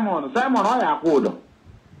Simon ọ ya akwụ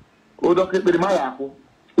ụdọ ka ekpere ma ya akwụ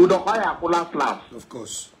ụdọ ka ya akwụ last of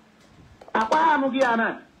course akwa ya anụ gị ya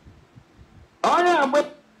na onye agbe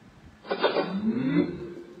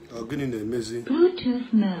gịnị na-emezi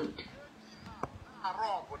Bluetooth mode.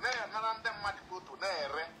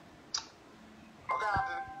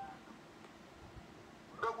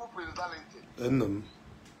 Thank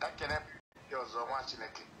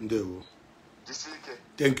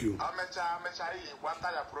you.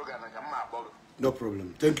 No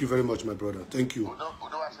problem. Thank you very much, my brother. Thank you.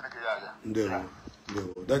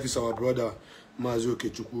 That is our brother Mazi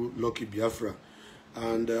Okechukwu, Lucky Biafra.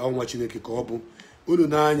 And I'm watching Kobu.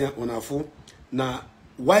 Now,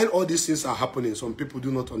 while all these things are happening, some people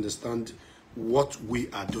do not understand what we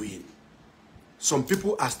are doing. Some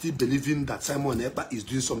people are still believing that Simon Ekpa is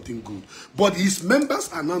doing something good. But his members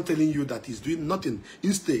are now telling you that he's doing nothing.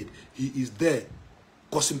 Instead, he is there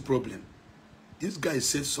causing problem. This guy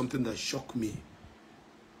said something that shocked me.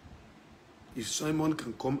 If Simon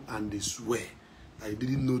can come and they swear, I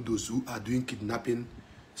didn't know those who are doing kidnapping,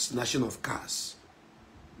 snatching of cars,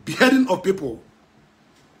 beheading of people,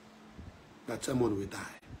 that Simon will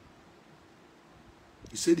die.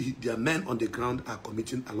 He said their men on the ground are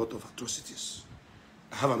committing a lot of atrocities.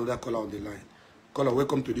 I have another caller on the line. Caller,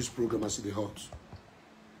 welcome to this program, As the Hot.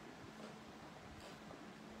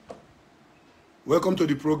 Welcome to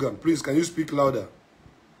the program. Please, can you speak louder?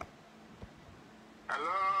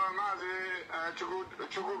 Hello, Mazi.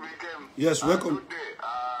 Yes, welcome. Good day.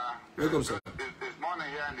 Welcome, sir. This morning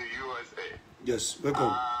here in the USA. Yes,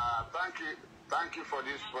 welcome. Thank you for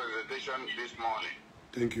this presentation this morning.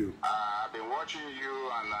 Thank you. I've been watching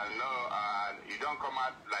you, and I know you don't come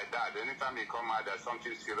out like that. Anytime you come out, there's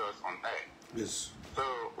something serious on air. Yes. So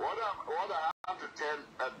what I have to tell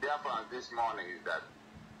Biafrans this morning is that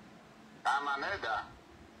I'm an elder.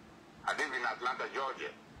 I live in Atlanta,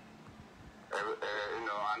 Georgia.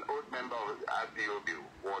 An old member of Ipob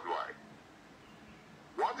worldwide.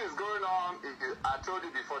 What is going on is, I told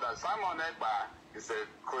you before that Simon Ekpa is a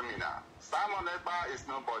criminal. Simon Ekpa is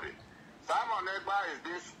nobody. Simon Ekpa is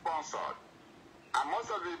being sponsored. And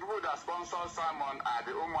most of the people that sponsor Simon are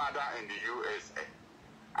the Umada in the USA.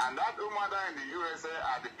 And that Umada in the USA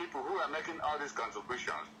are the people who are making all these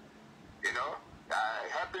contributions,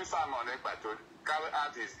 helping Simon Ekpa to carry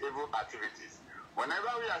out his evil activities.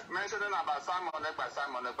 Whenever we are mentioning about Simon Ekpa,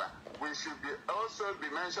 we should also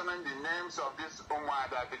be mentioning the names of this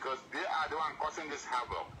Umada, because they are the one causing this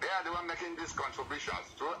havoc. They are the one making these contributions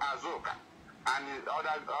through Azoka and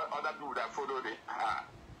other people that follow the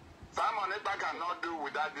Simon Ekpa cannot do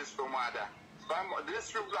without this Umada.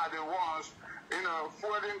 These people are the ones,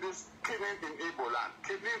 fueling this killing in Igbo land,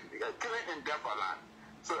 killing in Biafra land.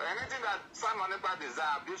 So anything that Simon Ekpa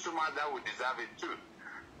deserves, this Umada will deserve it too.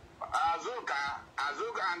 Azuka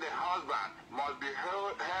and the husband must be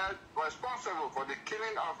held responsible for the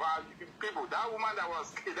killing of our people. That woman that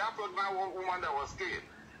was killed, that pregnant woman that was killed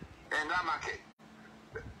in that market.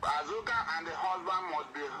 Azuka and the husband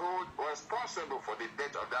must be held responsible for the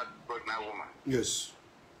death of that pregnant woman. Yes.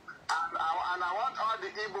 And I want all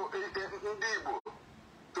the Igbo to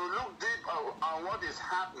look deep on what is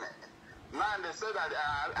happening. Now they say that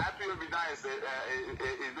Ipob now is being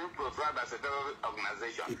proscribed as a terrorist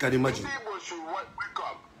organization. You can imagine. Igbo should wake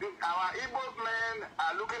up. Our Igbo men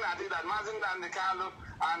are looking at it that Mazi and the Kanu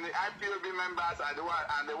and the Ipob members are the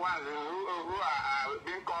ones who are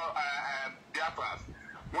being called Biafrans.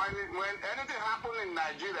 When anything happens in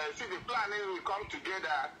Nigeria, you see the planning will come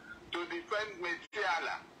together to defend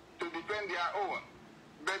Metiala, to defend their own.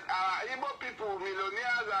 But our Igbo people,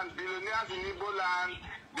 millionaires and billionaires in Igbo land,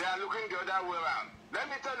 they are looking the other way around. Let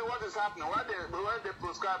me tell you what is happening. Where they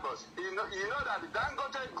prescribe us. You know that the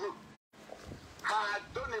Dangote Group had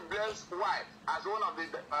Tony Blair's wife as one of the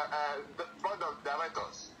board of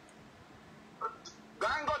directors.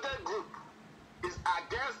 Dangote Group is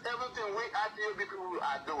against everything we Ipob people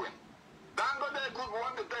are doing. Dangote Group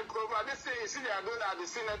want to take over. This thing you see they are doing at the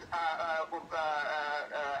Senate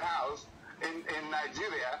house in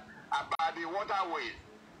Nigeria about the waterways.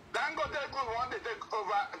 Dangote Group want to take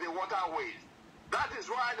over the waterways. That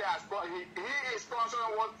is why he is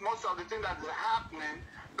sponsoring most of the things that is happening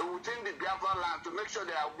within the Biafra land to make sure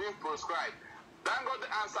they are being proscribed. Dangote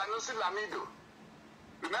and Sanusi Lamido.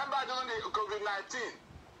 Remember during the COVID-19,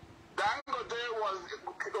 Dangote was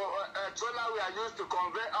a trailer we are used to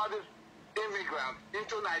convey all these immigrants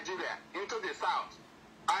into Nigeria, into the south.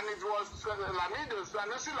 And it was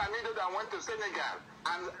Sanusi Lamido that went to Senegal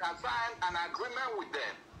and signed an agreement with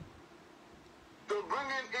them to bring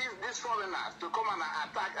in these foreigners to come and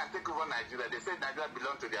attack and take over Nigeria. They said Nigeria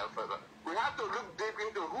belongs to their father. We have to look deep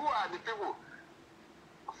into who are the people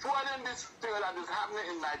fueling this thing that is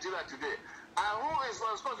happening in Nigeria today. And who is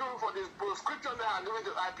responsible for this prescription they are giving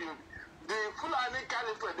to Ipob. The Fulani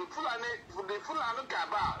Caliphate, the Fulani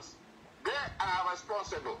cabals, they are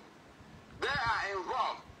responsible. They are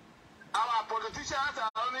involved. Our politicians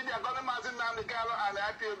are only the government Nnamdi and the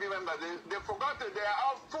Ipob members. They forgot that they are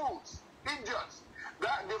all fools. Idiots. They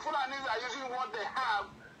The Fulanis are using what they have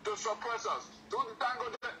to suppress us. To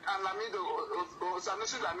Dangote and Lamido,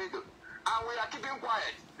 Sanusi Lamido. And we are keeping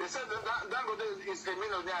quiet. They said that Dangote is a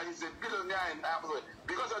millionaire, he's a billionaire in Africa.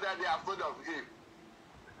 Because of that, they are afraid of him.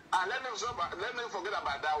 And let me forget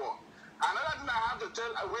about that one. Another thing I have to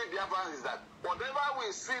tell we Biafrans is that whatever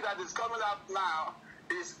we see that is coming up now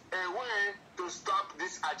is a way to stop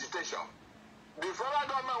this agitation. The federal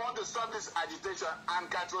government wants to stop this agitation, and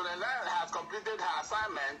Catherine has completed her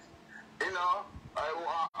assignment,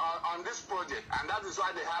 on this project, and that is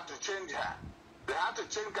why they have to change her. They have to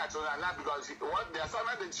change Catherine because what the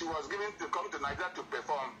assignment that she was given to come to Nigeria to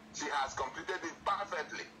perform, she has completed it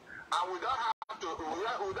perfectly, and we don't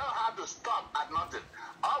have to stop at nothing.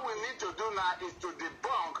 All we need to do now is to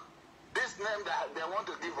debunk this name that they want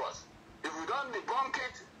to give us. If we don't debunk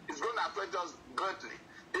it, it's going to affect us greatly,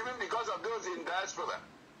 even because of those in diaspora.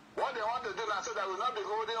 What they want to do now, so that we'll not be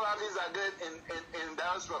holding rallies again in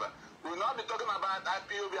diaspora. We'll not be talking about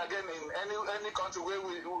IPOB again in any country where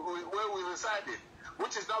we reside in,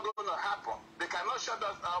 which is not going to happen. They cannot shut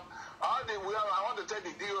us up. I want to tell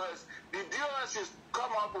the DOS. The DOS should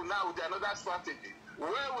come up now with another strategy,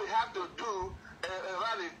 where we have to do a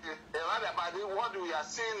rally about what we are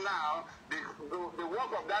seeing now, the work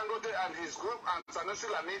of Dangote and his group and Sanusi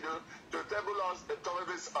Lamido to table us a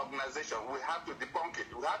terrorist organization. We have to debunk it.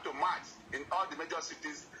 We have to march in all the major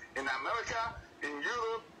cities in America, in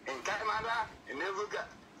Europe, in Canada, in everywhere.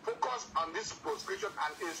 Focus on this proscription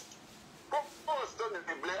and its focus on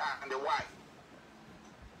the black and the white.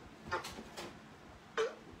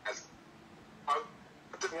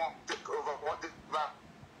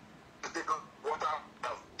 Take over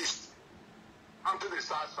east onto the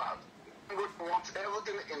south. They want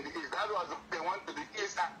everything in the east. That was they want to the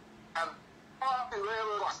east, and all the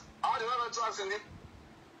railroad tracks in it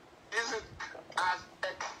is it as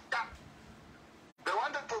a cat. They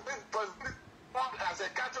wanted to be as a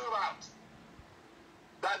cattle route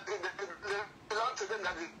that they belong to them,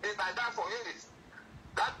 that is like that for years.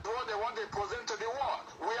 That's what they want to present to the world.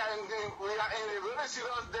 We are in a very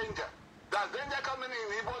serious danger. There's danger coming in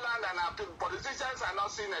Igbo land, and our politicians are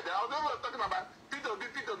not seeing it. Although we're talking about P2B.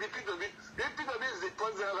 If P2B is the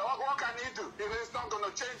president, what can he do? He's not going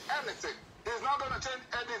to change anything. He's not going to change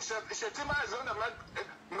anything. Shetima is going to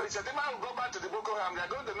Shetima will go back to the Boko Haram. They're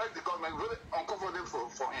going to make the government really uncomfortable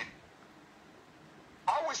for him.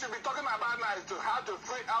 All we should be talking about now is how to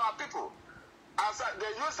free our people. And so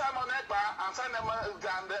they use Simon Ekpa and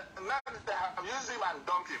now they have used him and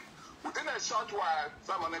dumped him. Within a short while,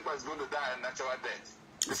 Simon Ekpa is going to die a natural death.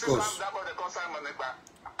 This is that what they call Simon Ekpa,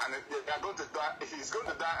 and they are going to die. He's going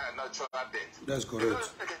to die a natural death. That's correct.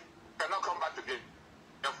 He cannot come back again.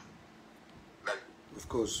 Of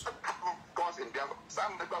course. Of course, in Biafra,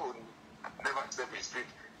 Simon Ekpa will never step his feet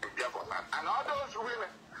in Biafra. And all those women,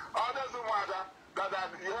 all those women that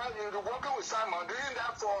you're working with Simon during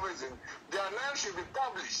that fundraising, their names should be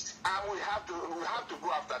published, and we have to go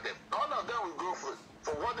after them. None of them will go for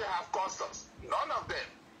what they have cost us. None of them.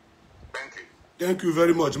 Thank you. Thank you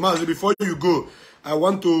very much, Mazi. Before you go, I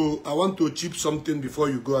want to chip something before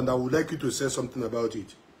you go, and I would like you to say something about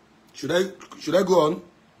it. Should I go on?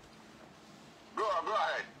 Go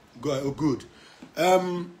ahead. Go ahead. Oh, good.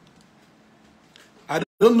 I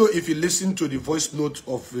don't know if you listened to the voice note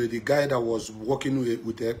of the guy that was working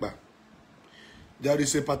with Ekpa. There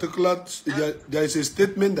is a particular, there is a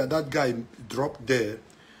statement that guy dropped there.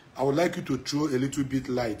 I would like you to throw a little bit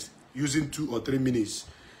light, using 2 or 3 minutes,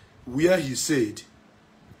 where he said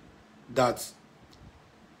that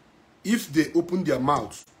if they open their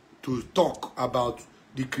mouth to talk about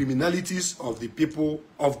the criminalities of the people,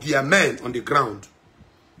 of their men on the ground,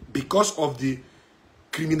 because of the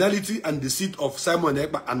criminality and deceit of Simon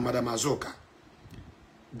Ekpa and Madam Azoka,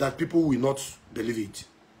 that people will not believe it.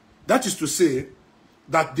 That is to say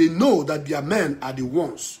that they know that their men are the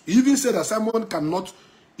ones. He even said that Simon cannot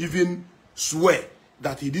even swear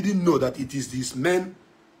that he didn't know that it is these men,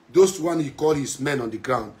 those one he called his men on the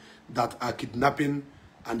ground, that are kidnapping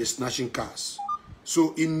and snatching cars.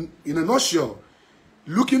 So in a nutshell,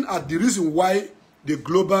 looking at the reason why the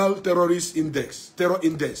Global Terror Index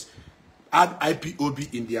add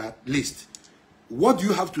IPOB in their list, what do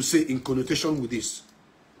you have to say in connotation with this?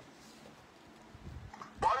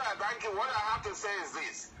 Thank you. What I have to say is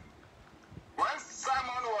this. When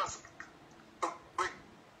Simon was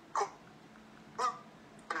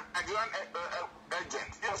Nigerian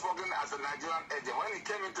agent, he was working as a Nigerian agent. When he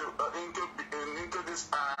came into this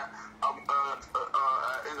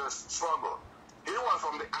struggle, he was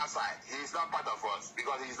from the outside. He is not part of us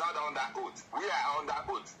because he is not under oath. We are under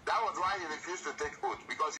oath. That was why he refused to take oath,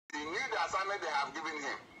 because he knew the assignment they have given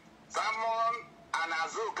him. Simon and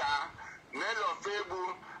Azuka, Nelo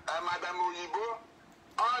Febu, Madam Oyibo,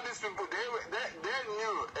 all these people, they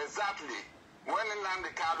knew exactly when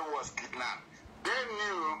Nnamdi Kanu was kidnapped. They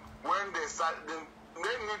knew when they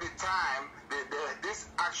knew the time this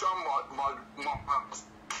action must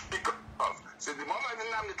kick off. So the moment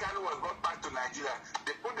Nnamdi Kanu was brought back to Nigeria,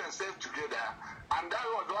 they put themselves together, and that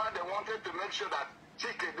was why they wanted to make sure that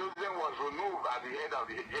Chike Dozien was removed at the head of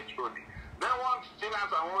the HOD. They want Chinas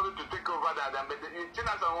and Wolu to take over that, and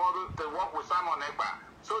Chinas and Wolu to work with Simon Ekpa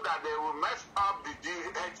so that they will mess up the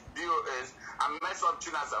DOS and mess up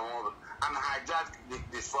Chinas and Wolu and hijack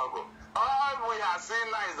the struggle. All we are seeing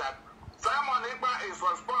now is that Simon Ekpa is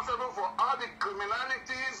responsible for all the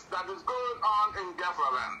criminalities that is going on in Biafra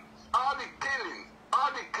land, all the killing, all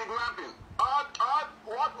the kidnapping,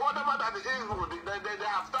 whatever that is evil, they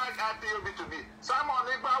have tagged IPOB to be. Simon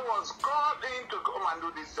Ekpa was called in to come and do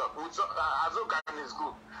this job with Azuka and his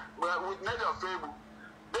group, with Ned of Febu.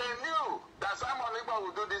 They knew that Simon Ekpa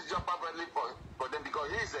would do this job perfectly for them because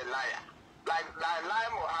he is a liar. Like Lai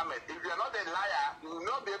Mohammed, if you're not a liar, you will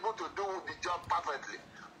not be able to do the job perfectly.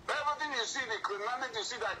 Everything you see, the criminality you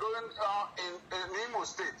see that going on in Imo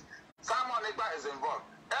State, Simon Ekpa is involved.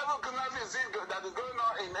 Every criminality you see that is going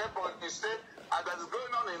on in Ipob State, that is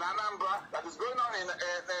going on in Anambra, that is going on in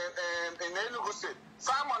Enugu State.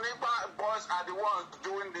 Simon Ekpa boys are the ones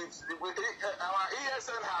doing this. Our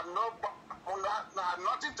ESN have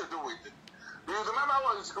nothing to do with it. You remember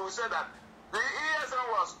what we said that the ESN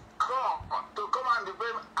was come and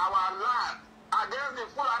defend our land against the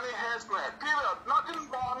Fulani herdsmen. Period. Nothing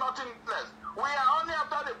more, nothing less. We are only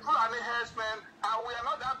after the Fulani herdsmen, and we are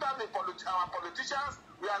not after our politicians.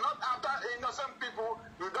 We are not after innocent people.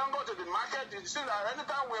 We don't go to the market. You see that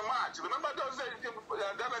anytime we march, remember those days you people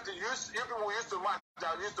used to march.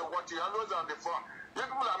 I used to watch you always on the phone. You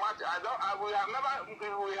people are marching. We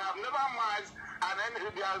have never marched. And then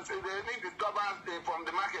if there's any disturbance from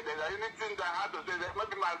the market, there's anything that I had to say that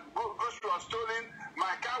maybe my goods was stolen,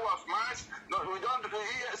 my car was smashed. No, we don't do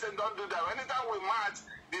ESN don't do that. Anytime we march,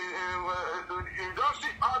 you don't see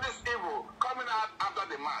all this evil coming out after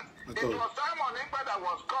the march. It was Simon Ekpa that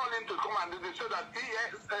was calling to come and do this so that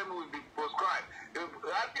ESN will be proscribed.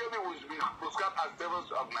 IPOB will be proscribed as terrorist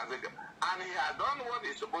organization. And he has done what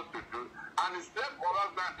he's supposed to do, and it's left for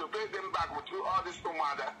us now to pay them back with all this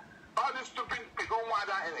murder. All these stupid people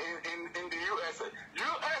in the USA.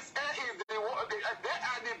 USA is they are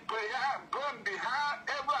the brain behind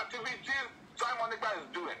every activity Simon Ekpa is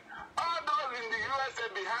doing. All those in the USA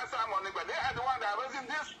behind Simon Ekpa, they are the ones that are raising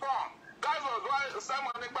this fund. That was why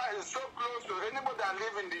Simon Ekpa is so close to anybody that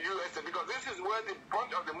live in the USA, because this is where the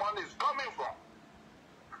bunch of the money is coming from.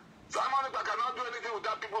 Simon Ekpa cannot do anything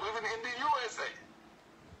without people living in the USA.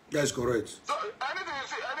 That's correct. So anything you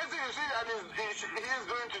see that he is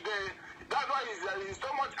doing today, that's why he's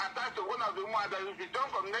so much attached to one of the women that if you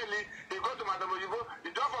jump from Nelly, you go to Madam Oyibo,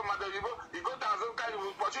 you jump from Madam Oyibo, you go to Azuka, you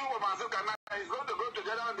will pursue from Azuka, now he's going to go to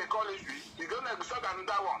the other one they call history, he's going to start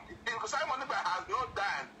another one. Simon Ekpa has no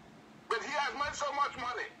time, but he has made so much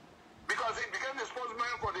money because he became the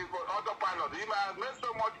spokesman for the autopilot. He has made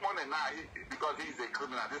so much money now because he's a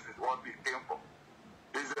criminal. This is what he came for.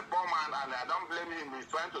 He's a poor man, and I don't blame him. He's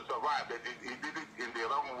trying to survive, but he did it in the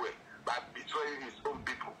wrong way by betraying his own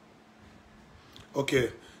people.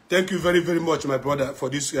 Okay. Thank you very, very much, my brother, for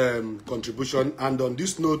this contribution. And on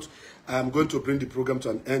this note, I'm going to bring the program to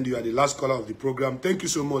an end. You are the last caller of the program. Thank you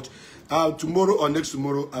so much. Tomorrow or next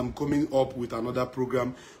tomorrow, I'm coming up with another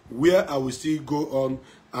program where I will still go on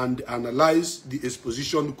and analyze the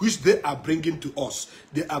exposition which they are bringing to us.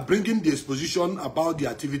 They are bringing the exposition about the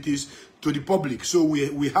activities to the public. So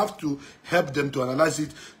we have to help them to analyze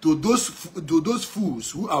it to those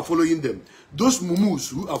fools who are following them, those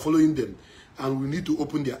mumus who are following them. And we need to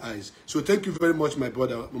open their eyes. So thank you very much, my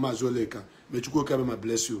brother, Mama Zoleka. May Chukwu Kabema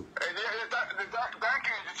bless you. Thank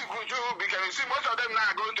you, because you see, most of them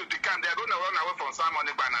now are going to the camp. They are going to run away from Simon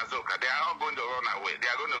Ekpa and Azuka. They are all going to run away. They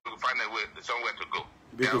are going to find a way, somewhere to go.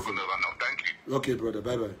 Beautiful. They are going to run out. Thank you. Okay, brother.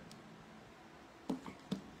 Bye-bye.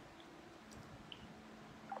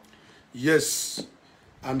 Yes.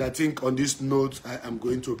 And I think on this note, I am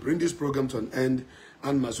going to bring this program to an end.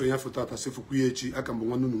 And Masoya Futata Sefukuyechi,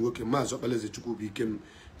 Akambonu Nuke, Mazo Baleze Chukubi Kem,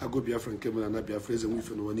 Ago Biafran Kemel and Biafras and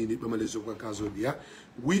Wifen Pamalezoka Kazobia.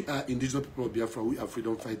 We are indigenous people of Biafra, we are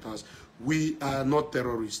freedom fighters. We are not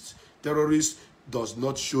terrorists. Terrorists does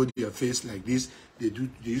not show their face like this. They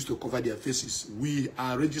used to cover their faces. We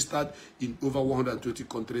are registered in over 120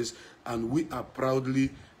 countries, and we are proudly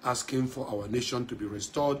asking for our nation to be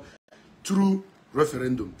restored through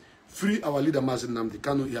referendum. Free our leader Mazi Nnamdi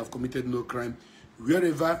Kanu. He have committed no crime.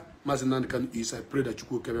 Wherever Mazi Nnamdi Kanu is, I pray that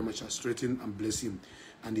Chukwu Kabema shall straighten and bless him.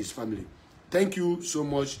 and his family. Thank you so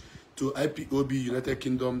much to IPOB United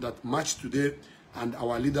Kingdom that marched today, and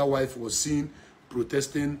our leader wife was seen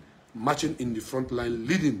protesting, marching in the front line,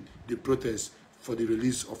 leading the protest for the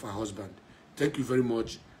release of her husband. Thank you very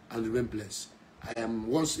much and remain blessed. I am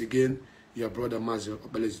once again your brother Mazi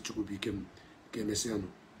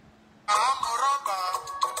Kemesiano.